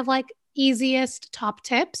kind of like easiest top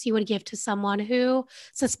tips you would give to someone who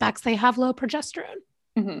suspects they have low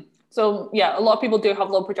progesterone? So yeah, a lot of people do have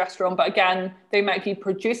low progesterone, but again, they might be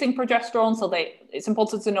producing progesterone. So it's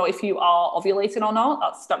important to know if you are ovulating or not.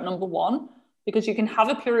 That's step number one, because you can have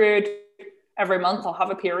a period every month or have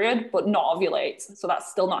a period, but not ovulate. So that's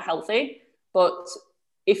still not healthy. But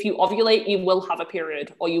if you ovulate, you will have a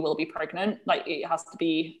period or you will be pregnant. Like it has to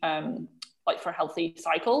be like for a healthy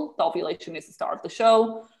cycle, the ovulation is the start of the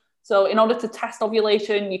show. So in order to test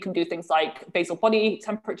ovulation, you can do things like basal body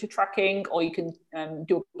temperature tracking, or you can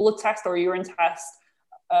do a blood test or a urine test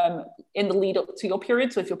in the lead up to your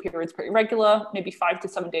period. So if your period's pretty regular, maybe 5 to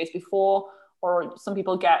 7 days before, or some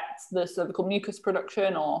people get the cervical mucus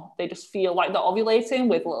production, or they just feel like they're ovulating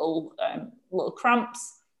with little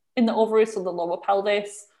cramps in the ovaries, so the lower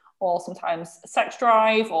pelvis, or sometimes sex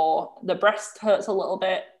drive, or the breast hurts a little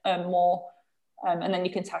bit more. And then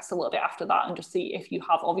you can test a little bit after that and just see if you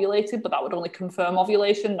have ovulated, but that would only confirm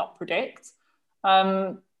ovulation, not predict.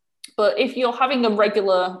 But if you're having a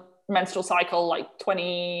regular menstrual cycle, like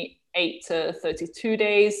 28 to 32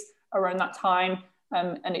 days around that time,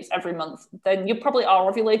 and it's every month, then you probably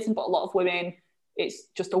are ovulating, but a lot of women, it's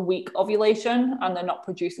just a weak ovulation and they're not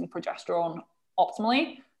producing progesterone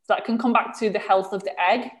optimally. So that can come back to the health of the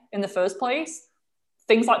egg in the first place.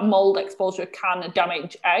 things like mold exposure can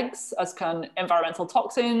damage eggs, as can environmental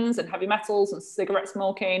toxins and heavy metals and cigarette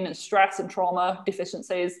smoking and stress and trauma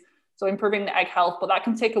deficiencies. So improving the egg health, but that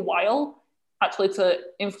can take a while actually to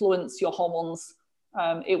influence your hormones.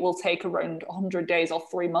 It will take around 100 days or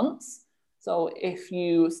 3 months. So if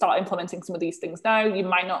you start implementing some of these things now, you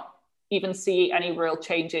might not even see any real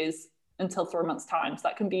changes until 3 months' time. So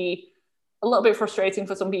that can be a little bit frustrating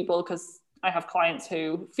for some people, because I have clients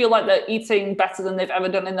who feel like they're eating better than they've ever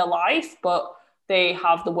done in their life, but they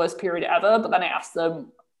have the worst period ever. But then I ask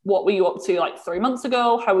them, what were you up to like 3 months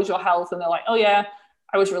ago? How was your health? And they're like, oh yeah,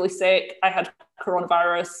 I was really sick. I had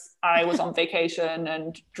coronavirus. I was on vacation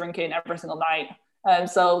and drinking every single night.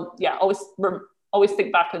 So yeah, always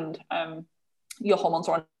think back, and your hormones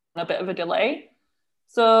are on a bit of a delay.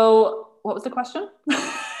 So what was the question?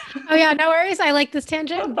 Oh yeah, no worries. I like this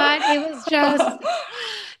tangent, but it was just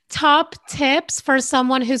top tips for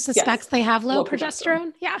someone who suspects they have low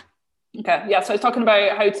progesterone. Yeah. Okay. Yeah. So I was talking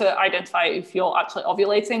about how to identify if you're actually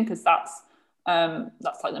ovulating, because that's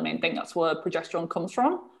like the main thing. That's where progesterone comes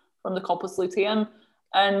from the corpus luteum.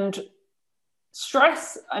 And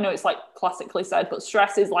stress, I know it's like classically said, but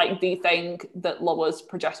stress is like the thing that lowers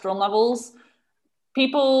progesterone levels.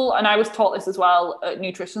 People, and I was taught this as well at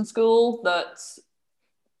nutrition school, that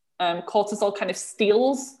cortisol kind of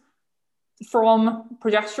steals from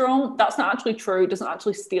progesterone. That's not actually true. It doesn't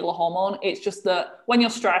actually steal a hormone. It's just that when you're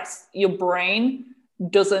stressed, your brain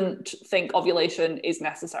doesn't think ovulation is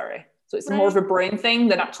necessary. So it's more of a brain thing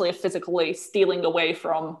than actually a physically stealing away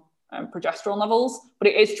from progesterone levels. But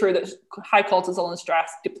it is true that high cortisol and stress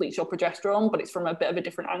depletes your progesterone, but it's from a bit of a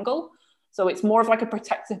different angle. So it's more of like a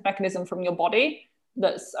protective mechanism from your body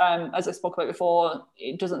that's, as I spoke about before,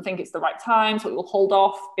 it doesn't think it's the right time, so it will hold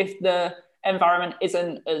off. If the environment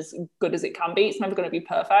isn't as good as it can be, it's never going to be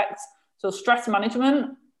perfect. So stress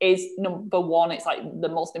management is number one. It's like the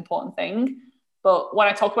most important thing. But when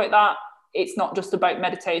I talk about that, it's not just about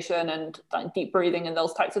meditation and like deep breathing and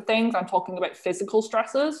those types of things. I'm talking about physical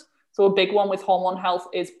stressors. So a big one with hormone health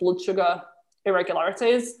is blood sugar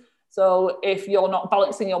irregularities. So if you're not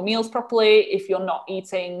balancing your meals properly, if you're not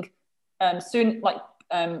eating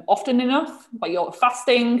often enough, like you're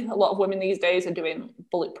fasting. A lot of women these days are doing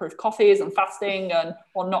bulletproof coffees and fasting,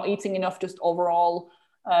 or not eating enough just overall,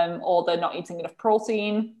 or they're not eating enough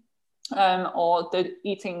protein, or they're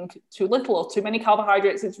eating too little or too many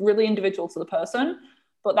carbohydrates. It's really individual to the person,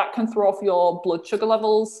 but that can throw off your blood sugar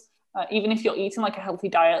levels. Even if you're eating like a healthy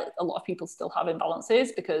diet, a lot of people still have imbalances,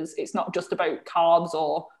 because it's not just about carbs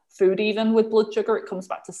or food. Even with blood sugar, it comes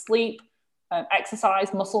back to sleep,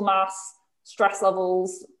 exercise, muscle mass, stress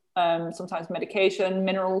levels, sometimes medication,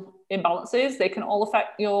 mineral imbalances. They can all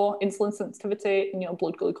affect your insulin sensitivity and your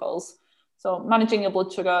blood glucose. So managing your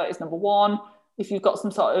blood sugar is number one. If you've got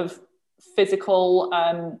some sort of physical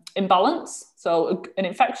imbalance, so an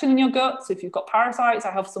infection in your gut, so if you've got parasites,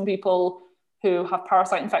 I have some people who have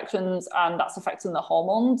parasite infections, and that's affecting their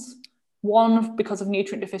hormones. One, because of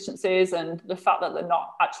nutrient deficiencies and the fact that they're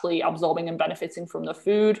not actually absorbing and benefiting from the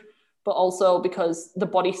food, but also because the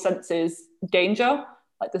body senses danger,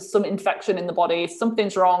 like there's some infection in the body,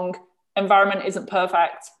 something's wrong, environment isn't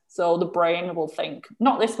perfect. So the brain will think,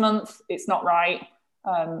 not this month, it's not right.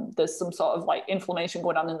 There's some sort of like inflammation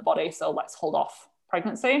going on in the body, so let's hold off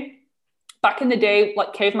pregnancy. Back in the day,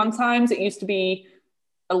 like caveman times, it used to be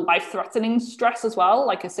a life-threatening stress as well,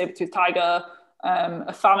 like a saber-toothed tiger,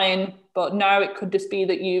 a famine. But now it could just be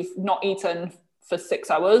that you've not eaten for 6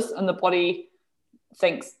 hours and the body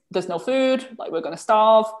thinks there's no food, like we're going to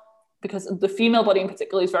starve, because the female body in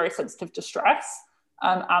particular is very sensitive to stress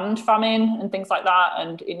and famine and things like that,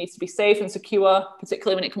 and it needs to be safe and secure,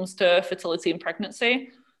 particularly when it comes to fertility and pregnancy.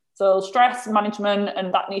 So stress management,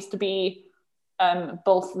 and that needs to be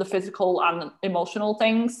both the physical and emotional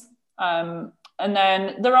things. And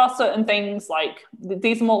then there are certain things like,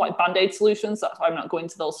 these are more like band-aid solutions, that's why I'm not going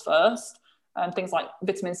to those first. Things like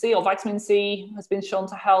vitamin C or vitamin C has been shown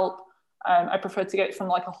to help. I prefer to get it from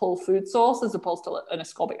like a whole food source as opposed to an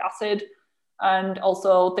ascorbic acid. And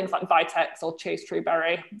also things like Vitex or chaste tree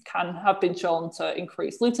berry can have been shown to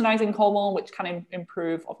increase luteinizing hormone, which can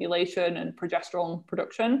improve ovulation and progesterone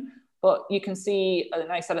production. But you can see,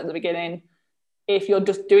 and I said at the beginning, if you're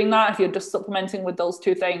just doing that, if you're just supplementing with those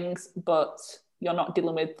two things, but you're not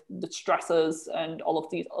dealing with the stressors and all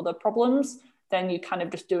of these other problems, then you're kind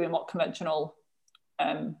of just doing what conventional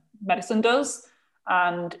medicine does.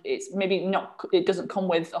 And it's maybe not, it doesn't come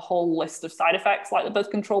with a whole list of side effects like the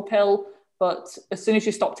birth control pill, but as soon as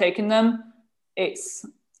you stop taking them, it's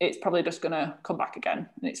probably just going to come back again.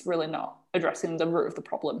 And it's really not addressing the root of the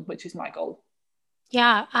problem, which is my goal.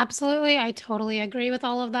 Yeah, absolutely. I totally agree with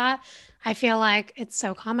all of that. I feel like it's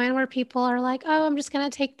so common where people are like, oh, I'm just going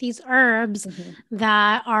to take these herbs Hmm.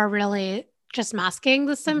 that are really just masking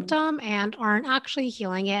the Hmm. symptom and aren't actually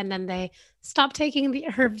healing it. And then they stop taking the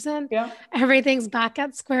herbs and Yeah. everything's back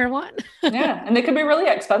at square one. Yeah, and they can be really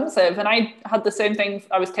expensive. And I had the same thing.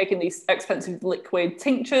 I was taking these expensive liquid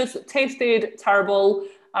tinctures that tasted terrible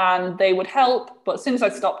and they would help. But as soon as I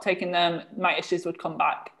stopped taking them, my issues would come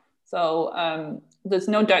back. So there's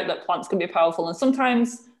no doubt that plants can be powerful. And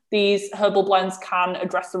sometimes these herbal blends can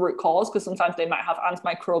address the root cause because sometimes they might have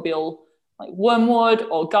antimicrobial like wormwood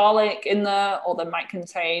or garlic in there, or they might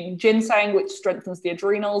contain ginseng, which strengthens the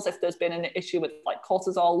adrenals if there's been an issue with like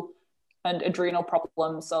cortisol and adrenal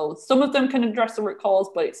problems. So some of them can address the root cause,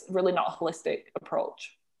 but it's really not a holistic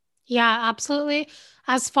approach. Yeah, absolutely.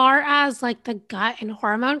 As far as like the gut and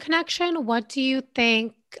hormone connection, what do you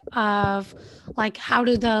think of like how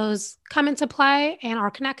do those come into play and are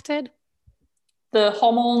connected? The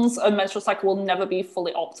hormones and menstrual cycle will never be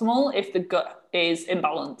fully optimal if the gut is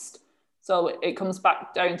imbalanced. So it comes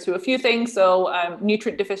back down to a few things. So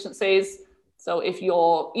nutrient deficiencies. So if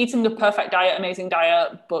you're eating the perfect diet, amazing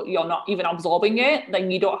diet, but you're not even absorbing it,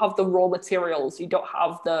 then you don't have the raw materials. You don't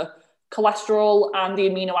have the cholesterol and the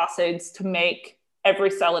amino acids to make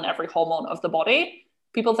every cell and every hormone of the body.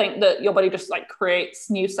 People think that your body just like creates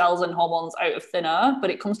new cells and hormones out of thin air, but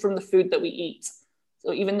it comes from the food that we eat.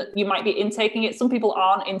 So even you might be intaking it. Some people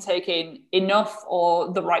aren't intaking enough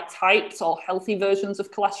or the right types or healthy versions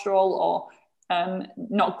of cholesterol or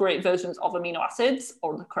not great versions of amino acids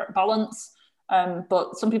or the correct balance.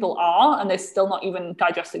 But some people are, and they're still not even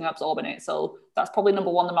digesting and absorbing it. So that's probably number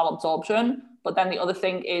one, the malabsorption. But then the other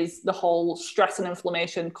thing is the whole stress and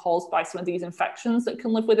inflammation caused by some of these infections that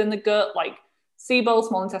can live within the gut, like SIBO,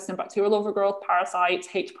 small intestinal bacterial overgrowth, parasites,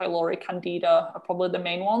 H. pylori, candida are probably the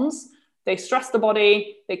main ones. They stress the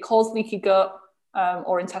body, they cause leaky gut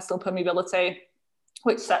or intestinal permeability,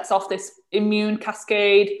 which sets off this immune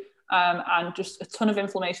cascade and just a ton of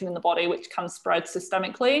inflammation in the body, which can spread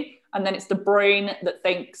systemically. And then it's the brain that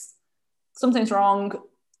thinks something's wrong,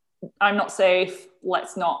 I'm not safe,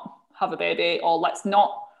 let's not have a baby, or let's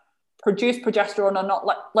not produce progesterone,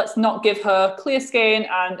 or let's not give her clear skin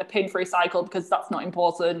and a pain-free cycle because that's not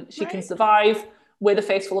important. She can Right. survive with a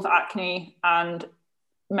face full of acne and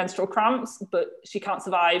menstrual cramps, but she can't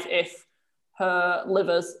survive if her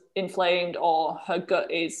liver's inflamed or her gut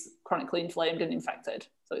is chronically inflamed and infected.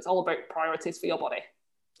 So it's all about priorities for your body.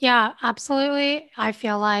 Yeah, absolutely. I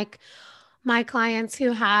feel like my clients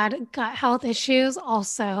who had gut health issues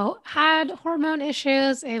also had hormone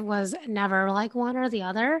issues. It was never like one or the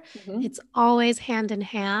other. Mm-hmm. It's always hand in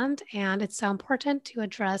hand, and it's so important to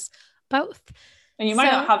address both. And you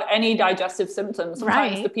might not So, have any digestive symptoms.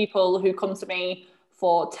 Sometimes the right. people who come to me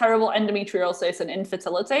for terrible endometriosis and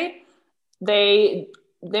infertility, they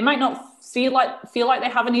they might not feel like they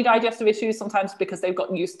have any digestive issues sometimes because they've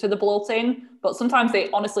got used to the bloating, but sometimes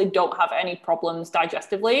they honestly don't have any problems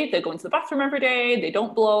digestively. They're going to the bathroom every day, they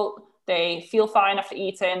don't bloat, they feel fine after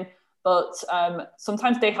eating, but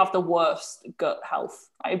sometimes they have the worst gut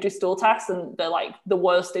health. I do stool tests and they're like the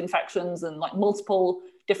worst infections and like multiple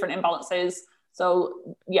different imbalances.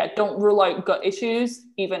 So yeah, don't rule out gut issues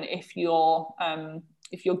even if your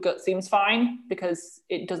gut seems fine, because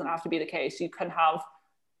it doesn't have to be the case. You can have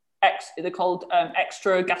they're called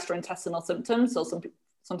extra gastrointestinal symptoms. So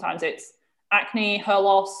sometimes it's acne, hair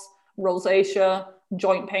loss, rosacea,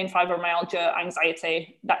 joint pain, fibromyalgia,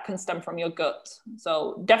 anxiety that can stem from your gut.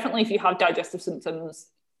 So definitely, if you have digestive symptoms,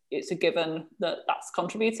 it's a given that that's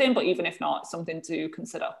contributing. But even if not, it's something to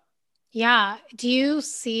consider. Yeah. Do you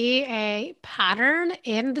see a pattern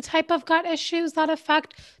in the type of gut issues that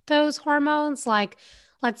affect those hormones? Like,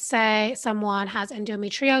 let's say someone has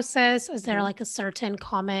endometriosis. Is there Mm-hmm. like a certain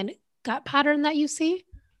common gut pattern that you see?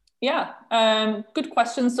 Yeah, good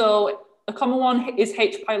question. So a common one is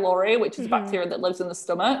H. pylori, which is a Hmm. bacteria that lives in the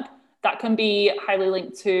stomach. That can be highly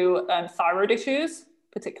linked to thyroid issues,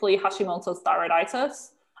 particularly Hashimoto's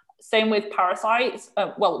thyroiditis. Same with parasites.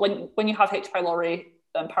 Well, when you have H. pylori,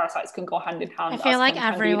 parasites can go hand in I hand, feel as like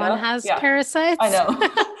can everyone candida. has Yeah, I parasites. know.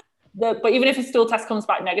 But even if a stool test comes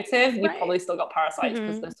back negative, you've Right. probably still got parasites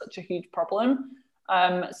because Hmm. they're such a huge problem.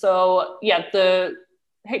 So yeah, the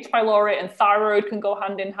H. pylori and thyroid can go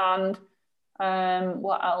hand in hand.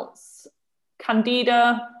 What else?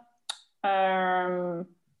 Candida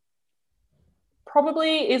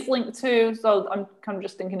probably is linked to, so I'm kind of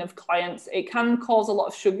just thinking of clients, it can cause a lot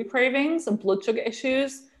of sugar cravings and blood sugar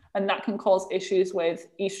issues, and that can cause issues with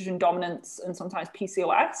estrogen dominance and sometimes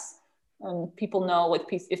PCOS. And people know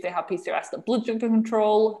if they have PCOS that blood sugar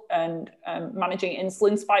control and managing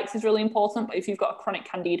insulin spikes is really important. But if you've got a chronic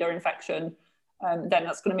candida infection, then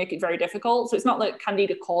that's going to make it very difficult. So it's not that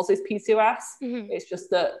candida causes PCOS. It's just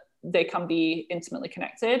that they can be intimately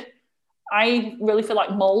connected. I really feel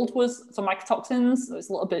like mold was some mycotoxins. It's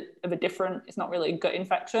a little bit of a different, it's not really a gut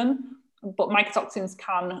infection, but mycotoxins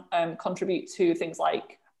can contribute to things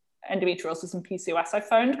like endometriosis and PCOS, I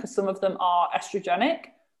found, because some of them are estrogenic.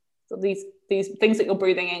 So these things that you're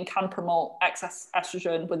breathing in can promote excess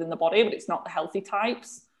estrogen within the body, but it's not the healthy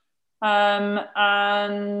types.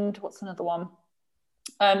 And what's another one?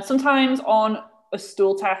 Sometimes on a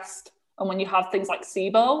stool test, and when you have things like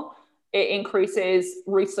SIBO, it increases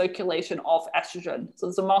recirculation of estrogen. So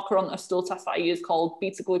there's a marker on a stool test that I use called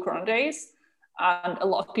beta-glucuronidase, and a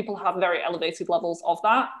lot of people have very elevated levels of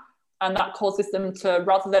that. And that causes them to,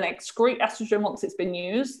 rather than excrete estrogen once it's been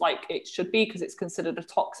used, like it should be, because it's considered a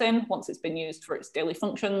toxin once it's been used for its daily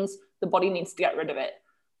functions, the body needs to get rid of it.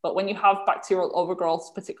 But when you have bacterial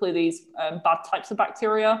overgrowth, particularly these bad types of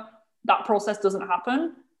bacteria, that process doesn't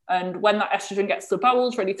happen. And when that estrogen gets to the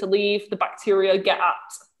bowels, ready to leave, the bacteria get at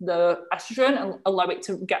the estrogen and allow it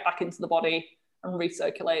to get back into the body and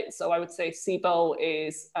recirculate. So I would say SIBO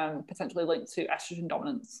is potentially linked to estrogen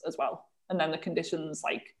dominance as well. And then the conditions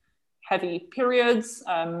like heavy periods,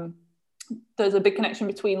 there's a big connection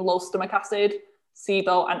between low stomach acid,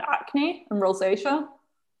 SIBO, and acne and rosacea.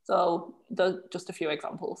 So they're just a few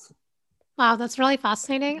examples. Wow, that's really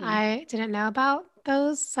fascinating. I didn't know about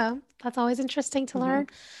those, so that's always interesting to learn.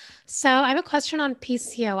 So I have a question on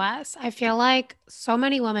PCOS. I feel like so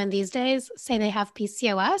many women these days say they have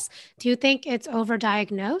PCOS. Do you think it's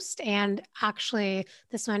overdiagnosed and actually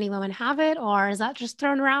this many women have it, or is that just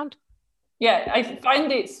thrown around? Yeah, I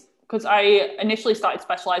find it's because I initially started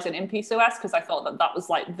specializing in PCOS because I thought that that was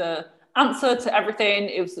like the answer to everything.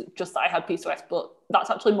 It was just that I had PCOS, but that's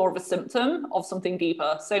actually more of a symptom of something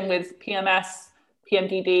deeper. Same with PMS,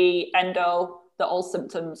 PMDD, endo, they're all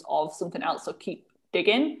symptoms of something else. So keep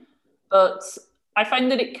digging. But I find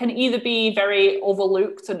that it can either be very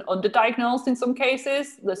overlooked and underdiagnosed in some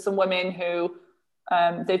cases. There's some women who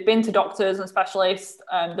they've been to doctors and specialists,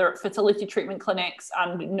 they're at fertility treatment clinics,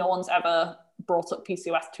 and no one's ever brought up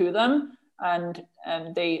PCOS to them. And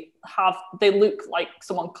they look like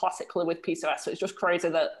someone classically with PCOS. So it's just crazy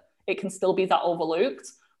that it can still be that overlooked.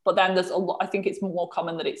 But then there's a lot, I think it's more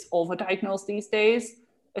common that it's overdiagnosed these days,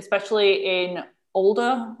 especially in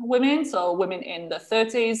older women. So women in their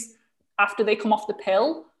 30s, after they come off the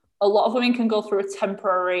pill, a lot of women can go through a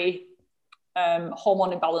temporary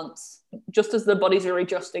hormone imbalance, just as the bodies are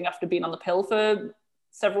adjusting after being on the pill for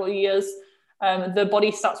several years. The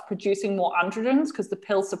body starts producing more androgens because the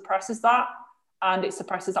pill suppresses that, and it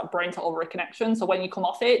suppresses that brain to ovary connection. So when you come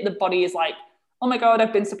off it, the body is like, oh my God,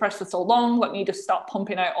 I've been suppressed for so long. Let me just start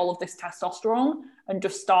pumping out all of this testosterone and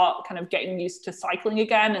just start kind of getting used to cycling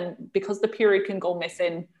again. And because the period can go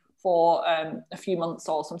missing for a few months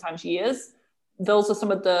or sometimes years, those are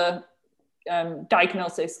some of the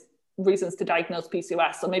reasons to diagnose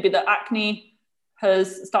PCOS. So maybe the acne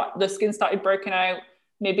the skin started breaking out,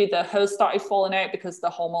 maybe the hairs started falling out because the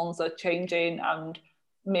hormones are changing, and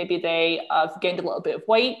maybe they have gained a little bit of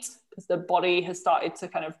weight because the body has started to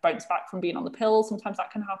kind of bounce back from being on the pill. Sometimes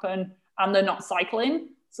that can happen, and they're not cycling.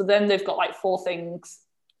 So then they've got like 4 things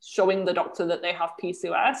showing the doctor that they have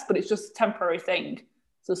PCOS, but it's just a temporary thing.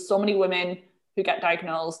 So many women who get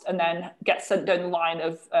diagnosed and then get sent down the line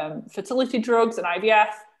of fertility drugs and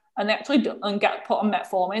IVF, and they actually get put on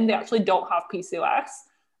metformin, they actually don't have PCOS.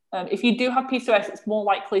 If you do have PCOS, it's more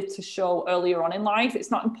likely to show earlier on in life.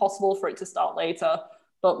 It's not impossible for it to start later,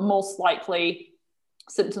 but most likely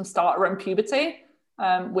symptoms start around puberty,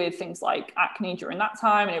 with things like acne during that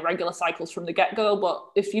time and irregular cycles from the get-go. But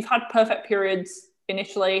if you've had perfect periods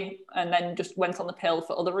initially and then just went on the pill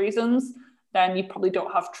for other reasons, then you probably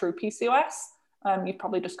don't have true PCOS. You've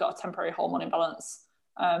probably just got a temporary hormone imbalance.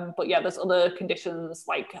 But yeah, there's other conditions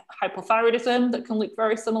like hypothyroidism that can look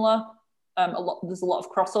very similar. There's a lot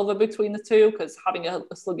of crossover between the two, because having a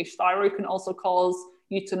sluggish thyroid can also cause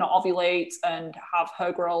you to not ovulate and have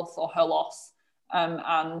hair growth or hair loss,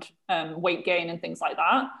 and weight gain and things like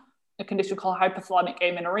that. A condition called hypothalamic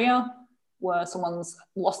amenorrhea, where someone's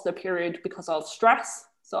lost their period because of stress.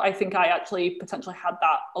 So I think I actually potentially had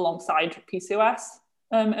that alongside PCOS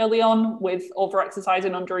early on, with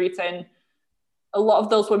overexercising, undereating. A lot of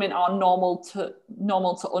those women are normal to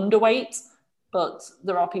underweight, but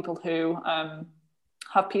there are people who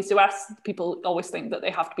have PCOS. People always think that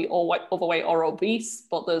they have to be overweight or obese,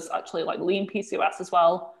 but there's actually like lean PCOS as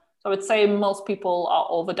well. So I would say most people are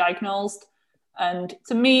overdiagnosed. And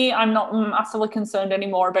to me, I'm not massively concerned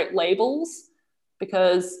anymore about labels,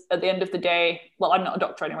 because at the end of the day, well, I'm not a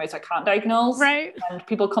doctor anyway, so I can't diagnose. Right. And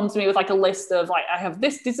people come to me with like a list of like, I have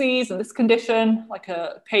this disease and this condition, like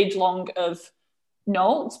a page long of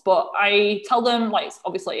notes, but I tell them like, it's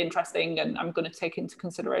obviously interesting and I'm going to take into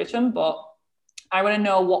consideration, but I want to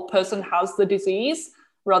know what person has the disease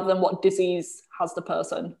rather than what disease has the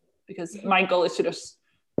person, because my goal is to just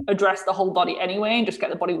address the whole body anyway and just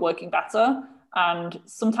get the body working better. And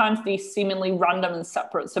sometimes these seemingly random and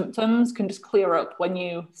separate symptoms can just clear up when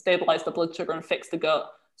you stabilize the blood sugar and fix the gut.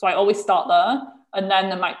 So I always start there. And then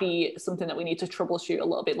there might be something that we need to troubleshoot a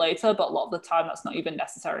little bit later, but a lot of the time that's not even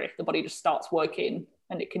necessary. The body just starts working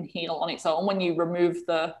and it can heal on its own when you remove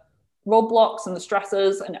the roadblocks and the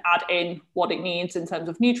stressors and add in what it needs in terms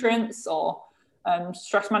of nutrients or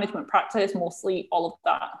stress management practice, more sleep, all of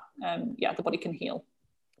that. The body can heal.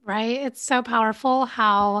 Right. It's so powerful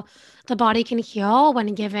how the body can heal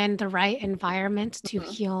when given the right environment to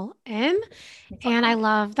heal in. Exactly. And I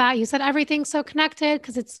love that you said everything's so connected,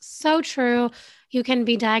 because it's so true. You can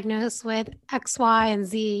be diagnosed with X, Y, and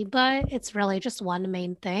Z, but it's really just one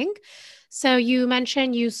main thing. So you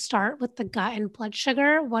mentioned you start with the gut and blood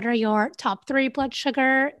sugar. What are your top 3 blood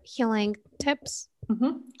sugar healing tips?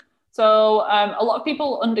 So a lot of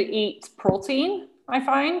people undereat protein, I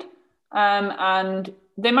find, and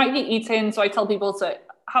they might be eating. So I tell people to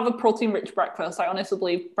have a protein-rich breakfast. I honestly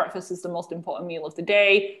believe breakfast is the most important meal of the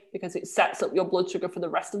day because it sets up your blood sugar for the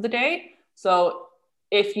rest of the day. So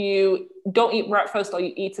if you don't eat breakfast or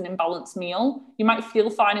you eat an imbalanced meal, you might feel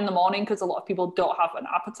fine in the morning because a lot of people don't have an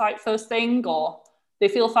appetite first thing, or they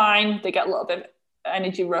feel fine. They get a little bit of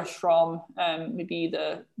energy rush from maybe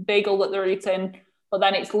the bagel that they're eating. But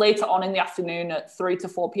then it's later on in the afternoon at 3 to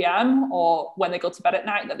 4 p.m. or when they go to bed at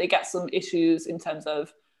night that they get some issues in terms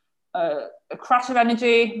of a crash of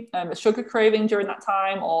energy, a sugar craving during that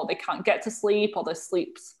time, or they can't get to sleep, or their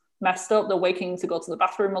sleep's messed up. They're waking to go to the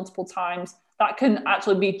bathroom multiple times. That can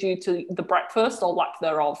actually be due to the breakfast or lack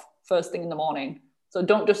thereof first thing in the morning. So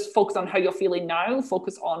don't just focus on how you're feeling now,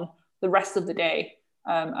 focus on the rest of the day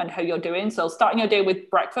and how you're doing. So starting your day with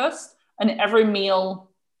breakfast, and every meal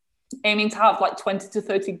aiming to have like 20 to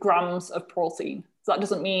 30 grams of protein. So that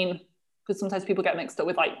doesn't mean, because sometimes people get mixed up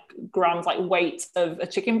with like grams, like weight of a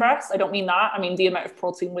chicken breast. I don't mean that. I mean the amount of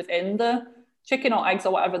protein within the chicken or eggs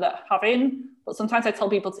or whatever they're having. But sometimes I tell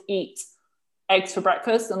people to eat eggs for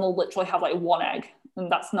breakfast and they'll literally have like 1 egg, and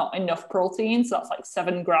that's not enough protein. So that's like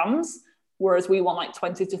 7 grams, whereas we want like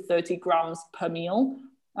 20 to 30 grams per meal.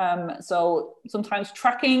 So sometimes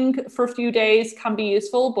tracking for a few days can be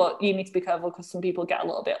useful, but you need to be careful because some people get a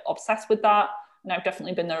little bit obsessed with that. And I've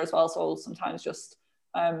definitely been there as well. So sometimes just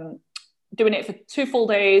doing it for 2 full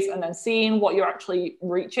days and then seeing what you're actually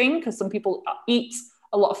reaching, because some people eat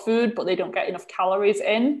a lot of food, but they don't get enough calories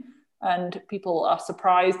in. And people are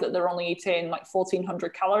surprised that they're only eating like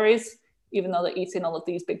 1,400 calories, even though they're eating all of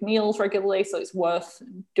these big meals regularly. So it's worth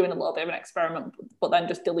doing a little bit of an experiment, but then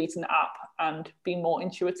just deleting the app and being more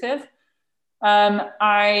intuitive. I'm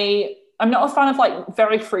not a fan of like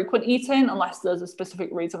very frequent eating unless there's a specific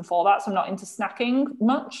reason for that. So I'm not into snacking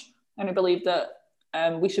much. And I believe that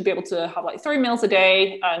we should be able to have like 3 meals a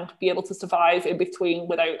day and be able to survive in between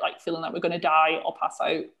without like feeling like we're going to die or pass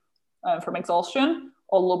out from exhaustion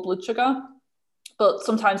or low blood sugar. But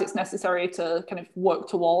sometimes it's necessary to kind of work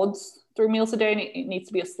towards 3 meals a day, and it needs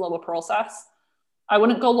to be a slower process. I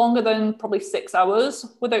wouldn't go longer than probably 6 hours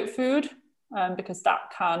without food, because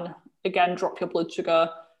that can, again, drop your blood sugar,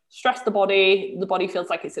 stress the body. The body feels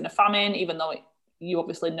like it's in a famine, even though you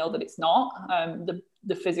obviously know that it's not.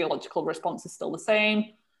 The physiological response is still the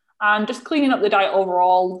same. And just cleaning up the diet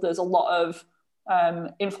overall, there's a lot of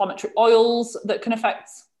inflammatory oils that can affect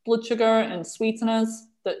blood sugar and sweeteners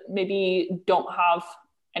that maybe don't have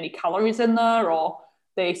any calories in there, or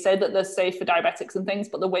they say that they're safe for diabetics and things,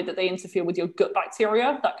 but the way that they interfere with your gut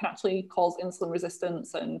bacteria, that can actually cause insulin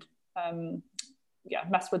resistance and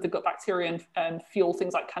mess with the gut bacteria and fuel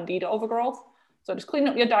things like candida overgrowth. So just clean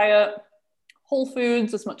up your diet, whole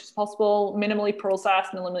foods as much as possible, minimally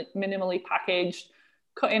processed, minimally packaged,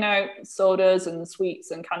 cutting out sodas and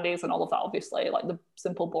sweets and candies and all of that, obviously, like the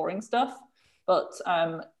simple, boring stuff. But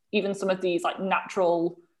even some of these like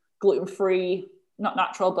natural, gluten-free, not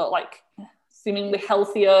natural, but like seemingly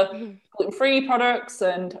healthier gluten-free products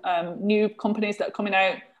and new companies that are coming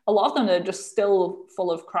out, a lot of them are just still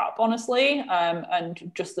full of crap, honestly,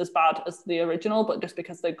 and just as bad as the original. But just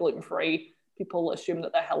because they're gluten-free, people assume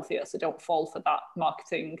that they're healthier. So don't fall for that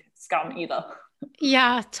marketing scam either.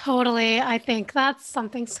 Yeah, totally. I think that's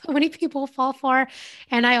something so many people fall for.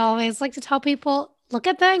 And I always like to tell people, look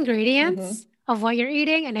at the ingredients of what you're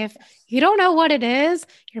eating. And if you don't know what it is,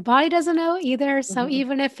 your body doesn't know either. So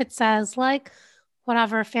even if it says like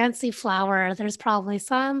whatever fancy flour, there's probably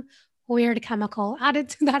some weird chemical added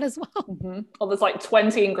to that as well. Or there's like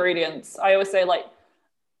 20 ingredients. I always say like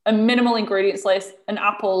a minimal ingredients list. An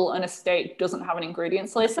apple and a steak doesn't have an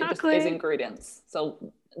ingredients list. Exactly. It just is ingredients.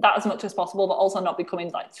 So that as much as possible, but also not becoming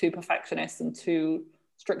like too perfectionist and too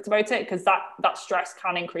strict about it, because that stress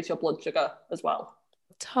can increase your blood sugar as well.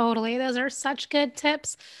 Totally. Those are such good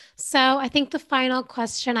tips. So I think the final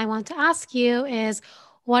question I want to ask you is,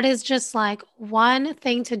 what is just like one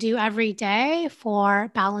thing to do every day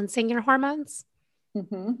for balancing your hormones?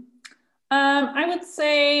 I would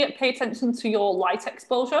say pay attention to your light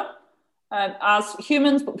exposure. As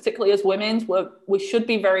humans, but particularly as women, we should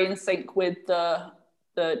be very in sync with the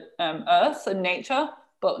earth and nature,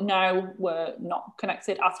 but now we're not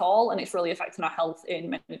connected at all, and it's really affecting our health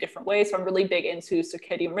in many different ways. So I'm really big into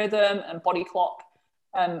circadian rhythm and body clock,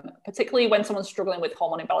 particularly when someone's struggling with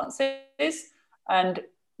hormone imbalances. And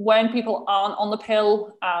when people aren't on the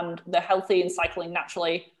pill and they're healthy and cycling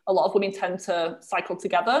naturally, a lot of women tend to cycle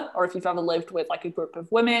together. Or if you've ever lived with like a group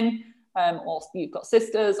of women, or you've got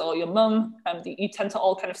sisters or your mum, you tend to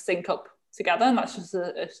all kind of sync up together. And that's just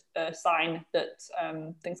a sign that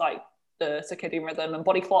things like the circadian rhythm and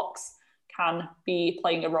body clocks can be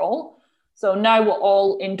playing a role. So now we're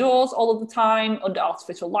all indoors all of the time, under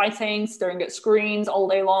artificial lighting, staring at screens all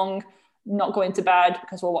day long, not going to bed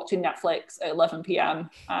because we're watching Netflix at 11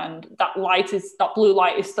 p.m. And that blue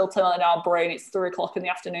light is still telling our brain it's 3 o'clock in the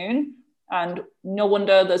afternoon. And no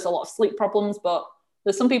wonder there's a lot of sleep problems, but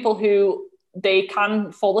there's some people who they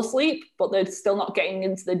can fall asleep, but they're still not getting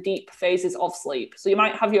into the deep phases of sleep. So you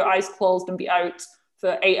might have your eyes closed and be out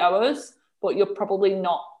for 8 hours, but you're probably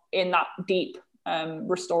not in that deep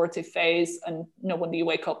restorative phase, and no wonder you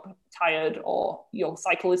wake up tired or your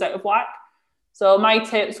cycle is out of whack. So my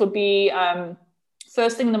tips would be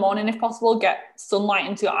first thing in the morning, if possible, get sunlight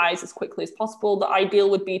into your eyes as quickly as possible. The ideal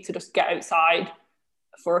would be to just get outside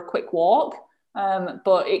for a quick walk,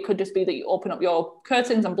 but it could just be that you open up your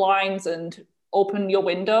curtains and blinds and open your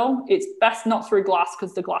window. It's best not through glass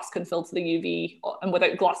because the glass can filter the UV, and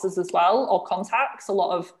without glasses as well, or contacts. A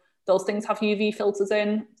lot of those things have UV filters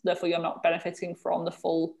in, therefore you're not benefiting from the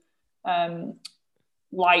full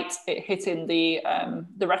light hitting the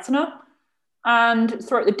retina. And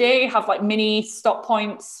throughout the day, have like mini stop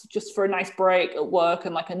points just for a nice break at work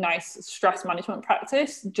and like a nice stress management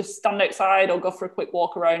practice. Just stand outside or go for a quick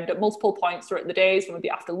walk around at multiple points throughout the days,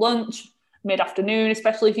 maybe after lunch, mid-afternoon,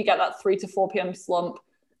 especially if you get that 3 to 4 p.m. slump.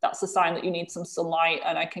 That's a sign that you need some sunlight,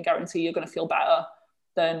 and I can guarantee you're going to feel better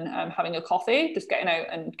than having a coffee. Just getting out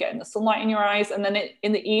and getting the sunlight in your eyes. And then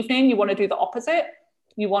in the evening, you want to do the opposite.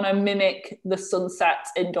 You want to mimic the sunset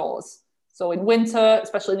indoors. So in winter,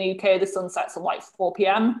 especially in the UK, the sun sets at like 4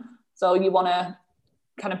 p.m. So you want to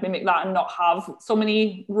kind of mimic that and not have so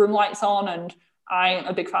many room lights on. And I'm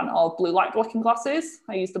a big fan of blue light blocking glasses.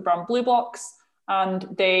 I use the Brand Bluebox, and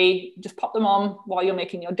they just pop them on while you're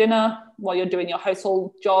making your dinner, while you're doing your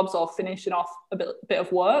household jobs or finishing off a bit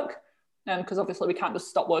of work. Because obviously we can't just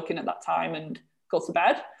stop working at that time and go to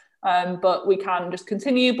bed. But we can just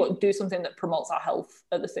continue, but do something that promotes our health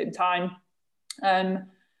at the same time.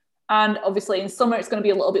 And obviously in summer, it's going to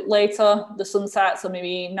be a little bit later, the sunset, so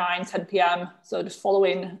maybe 9, 10 p.m. So just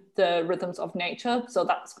following the rhythms of nature. So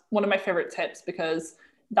that's one of my favorite tips, because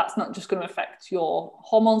that's not just going to affect your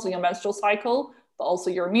hormones and your menstrual cycle, but also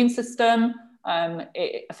your immune system.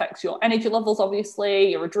 It affects your energy levels,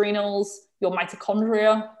 obviously, your adrenals, your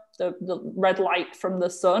mitochondria, the red light from the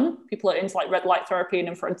sun. People are into like red light therapy and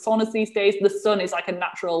infrared saunas these days. The sun is like a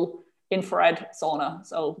natural infrared sauna.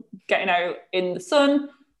 So getting out in the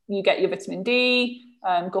sun, you get your vitamin D,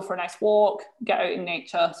 go for a nice walk, get out in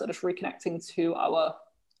nature. So just reconnecting to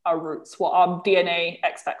our roots, what our DNA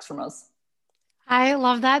expects from us. I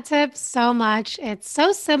love that tip so much. It's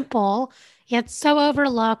so simple, yet so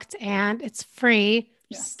overlooked, and it's free.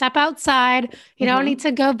 Yeah. Step outside. You don't need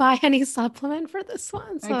to go buy any supplement for this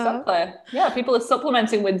one. So. Exactly. Yeah, people are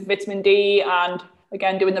supplementing with vitamin D and,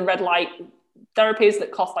 again, doing the red light therapies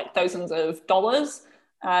that cost like thousands of dollars.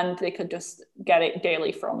 And they could just get it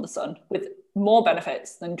daily from the sun with more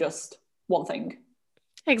benefits than just one thing.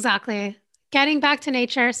 Exactly. Getting back to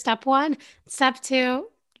nature, step 1. Step 2,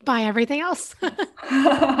 buy everything else.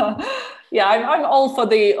 Yeah, I'm all for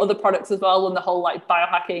the other products as well, and the whole like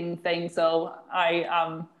biohacking thing. So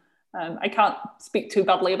I can't speak too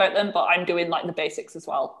badly about them, but I'm doing like the basics as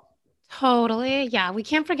well. Totally. Yeah, we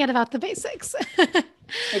can't forget about the basics.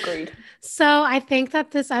 Agreed. So I think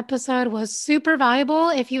that this episode was super valuable.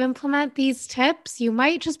 If you implement these tips, you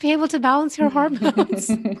might just be able to balance your hormones.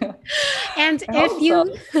 And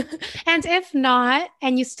if not,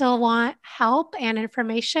 and you still want help and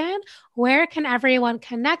information, where can everyone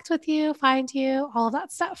connect with you, find you, all of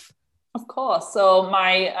that stuff? Of course. So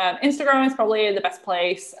my Instagram is probably the best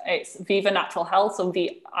place. It's Viva Natural Health, so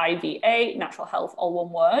VIVA, Natural Health, all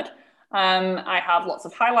one word. I have lots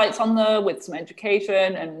of highlights on there with some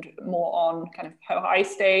education and more on kind of how I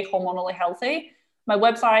stay hormonally healthy. My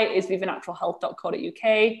website is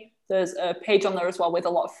vivanaturalhealth.co.uk. There's a page on there as well with a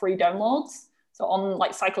lot of free downloads. So on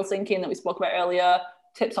like cycle syncing that we spoke about earlier,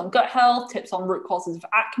 tips on gut health, tips on root causes of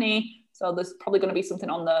acne. So there's probably going to be something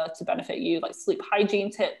on there to benefit you, like sleep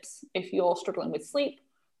hygiene tips if you're struggling with sleep.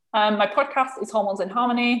 My podcast is Hormones in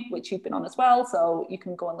Harmony, which you've been on as well. So you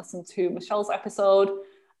can go and listen to Michelle's episode.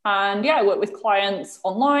 And yeah, I work with clients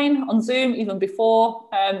online, on Zoom, even before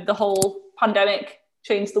the whole pandemic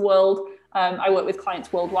changed the world. I work with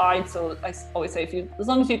clients worldwide. So I always say, as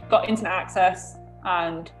long as you've got internet access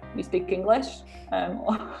and you speak English and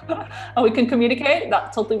we can communicate,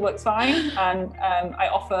 that totally works fine. And I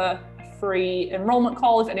offer free enrollment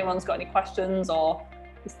call if anyone's got any questions or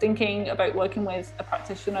is thinking about working with a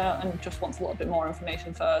practitioner and just wants a little bit more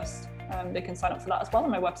information first. They can sign up for that as well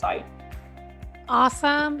on my website.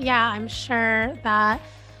 Awesome. Yeah, I'm sure that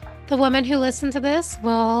the women who listen to this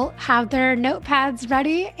will have their notepads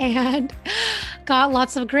ready and got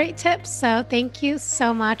lots of great tips. So thank you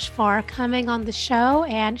so much for coming on the show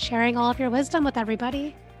and sharing all of your wisdom with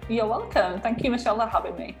everybody. You're welcome. Thank you, Michelle, for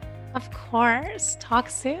having me. Of course. Talk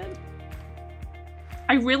soon.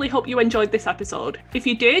 I really hope you enjoyed this episode. If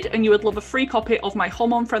you did and you would love a free copy of my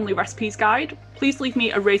hormone-friendly recipes guide, please leave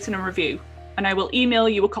me a rating and review, and I will email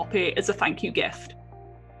you a copy as a thank you gift.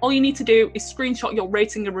 All you need to do is screenshot your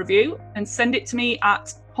rating and review and send it to me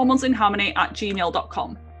at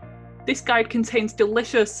hormonesinharmony@gmail.com. This guide contains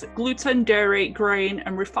delicious gluten, dairy, grain,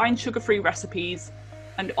 and refined sugar-free recipes,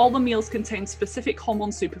 and all the meals contain specific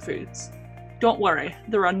hormone superfoods. Don't worry,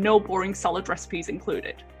 there are no boring salad recipes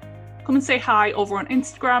included. Come and say hi over on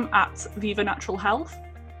Instagram at Viva Natural Health,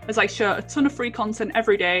 as I share a ton of free content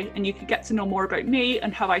every day and you can get to know more about me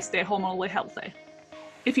and how I stay hormonally healthy.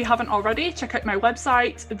 If you haven't already, check out my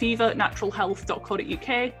website,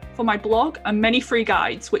 vivanaturalhealth.co.uk, for my blog and many free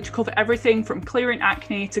guides which cover everything from clearing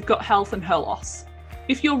acne to gut health and hair loss.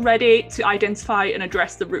 If you're ready to identify and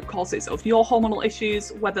address the root causes of your hormonal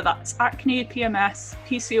issues, whether that's acne, PMS,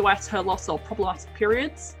 PCOS, hair loss, or problematic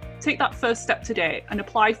periods, take that first step today and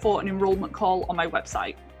apply for an enrollment call on my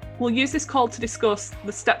website. We'll use this call to discuss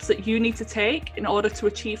the steps that you need to take in order to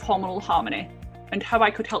achieve hormonal harmony and how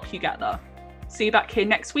I could help you get there. See you back here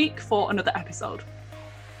next week for another episode.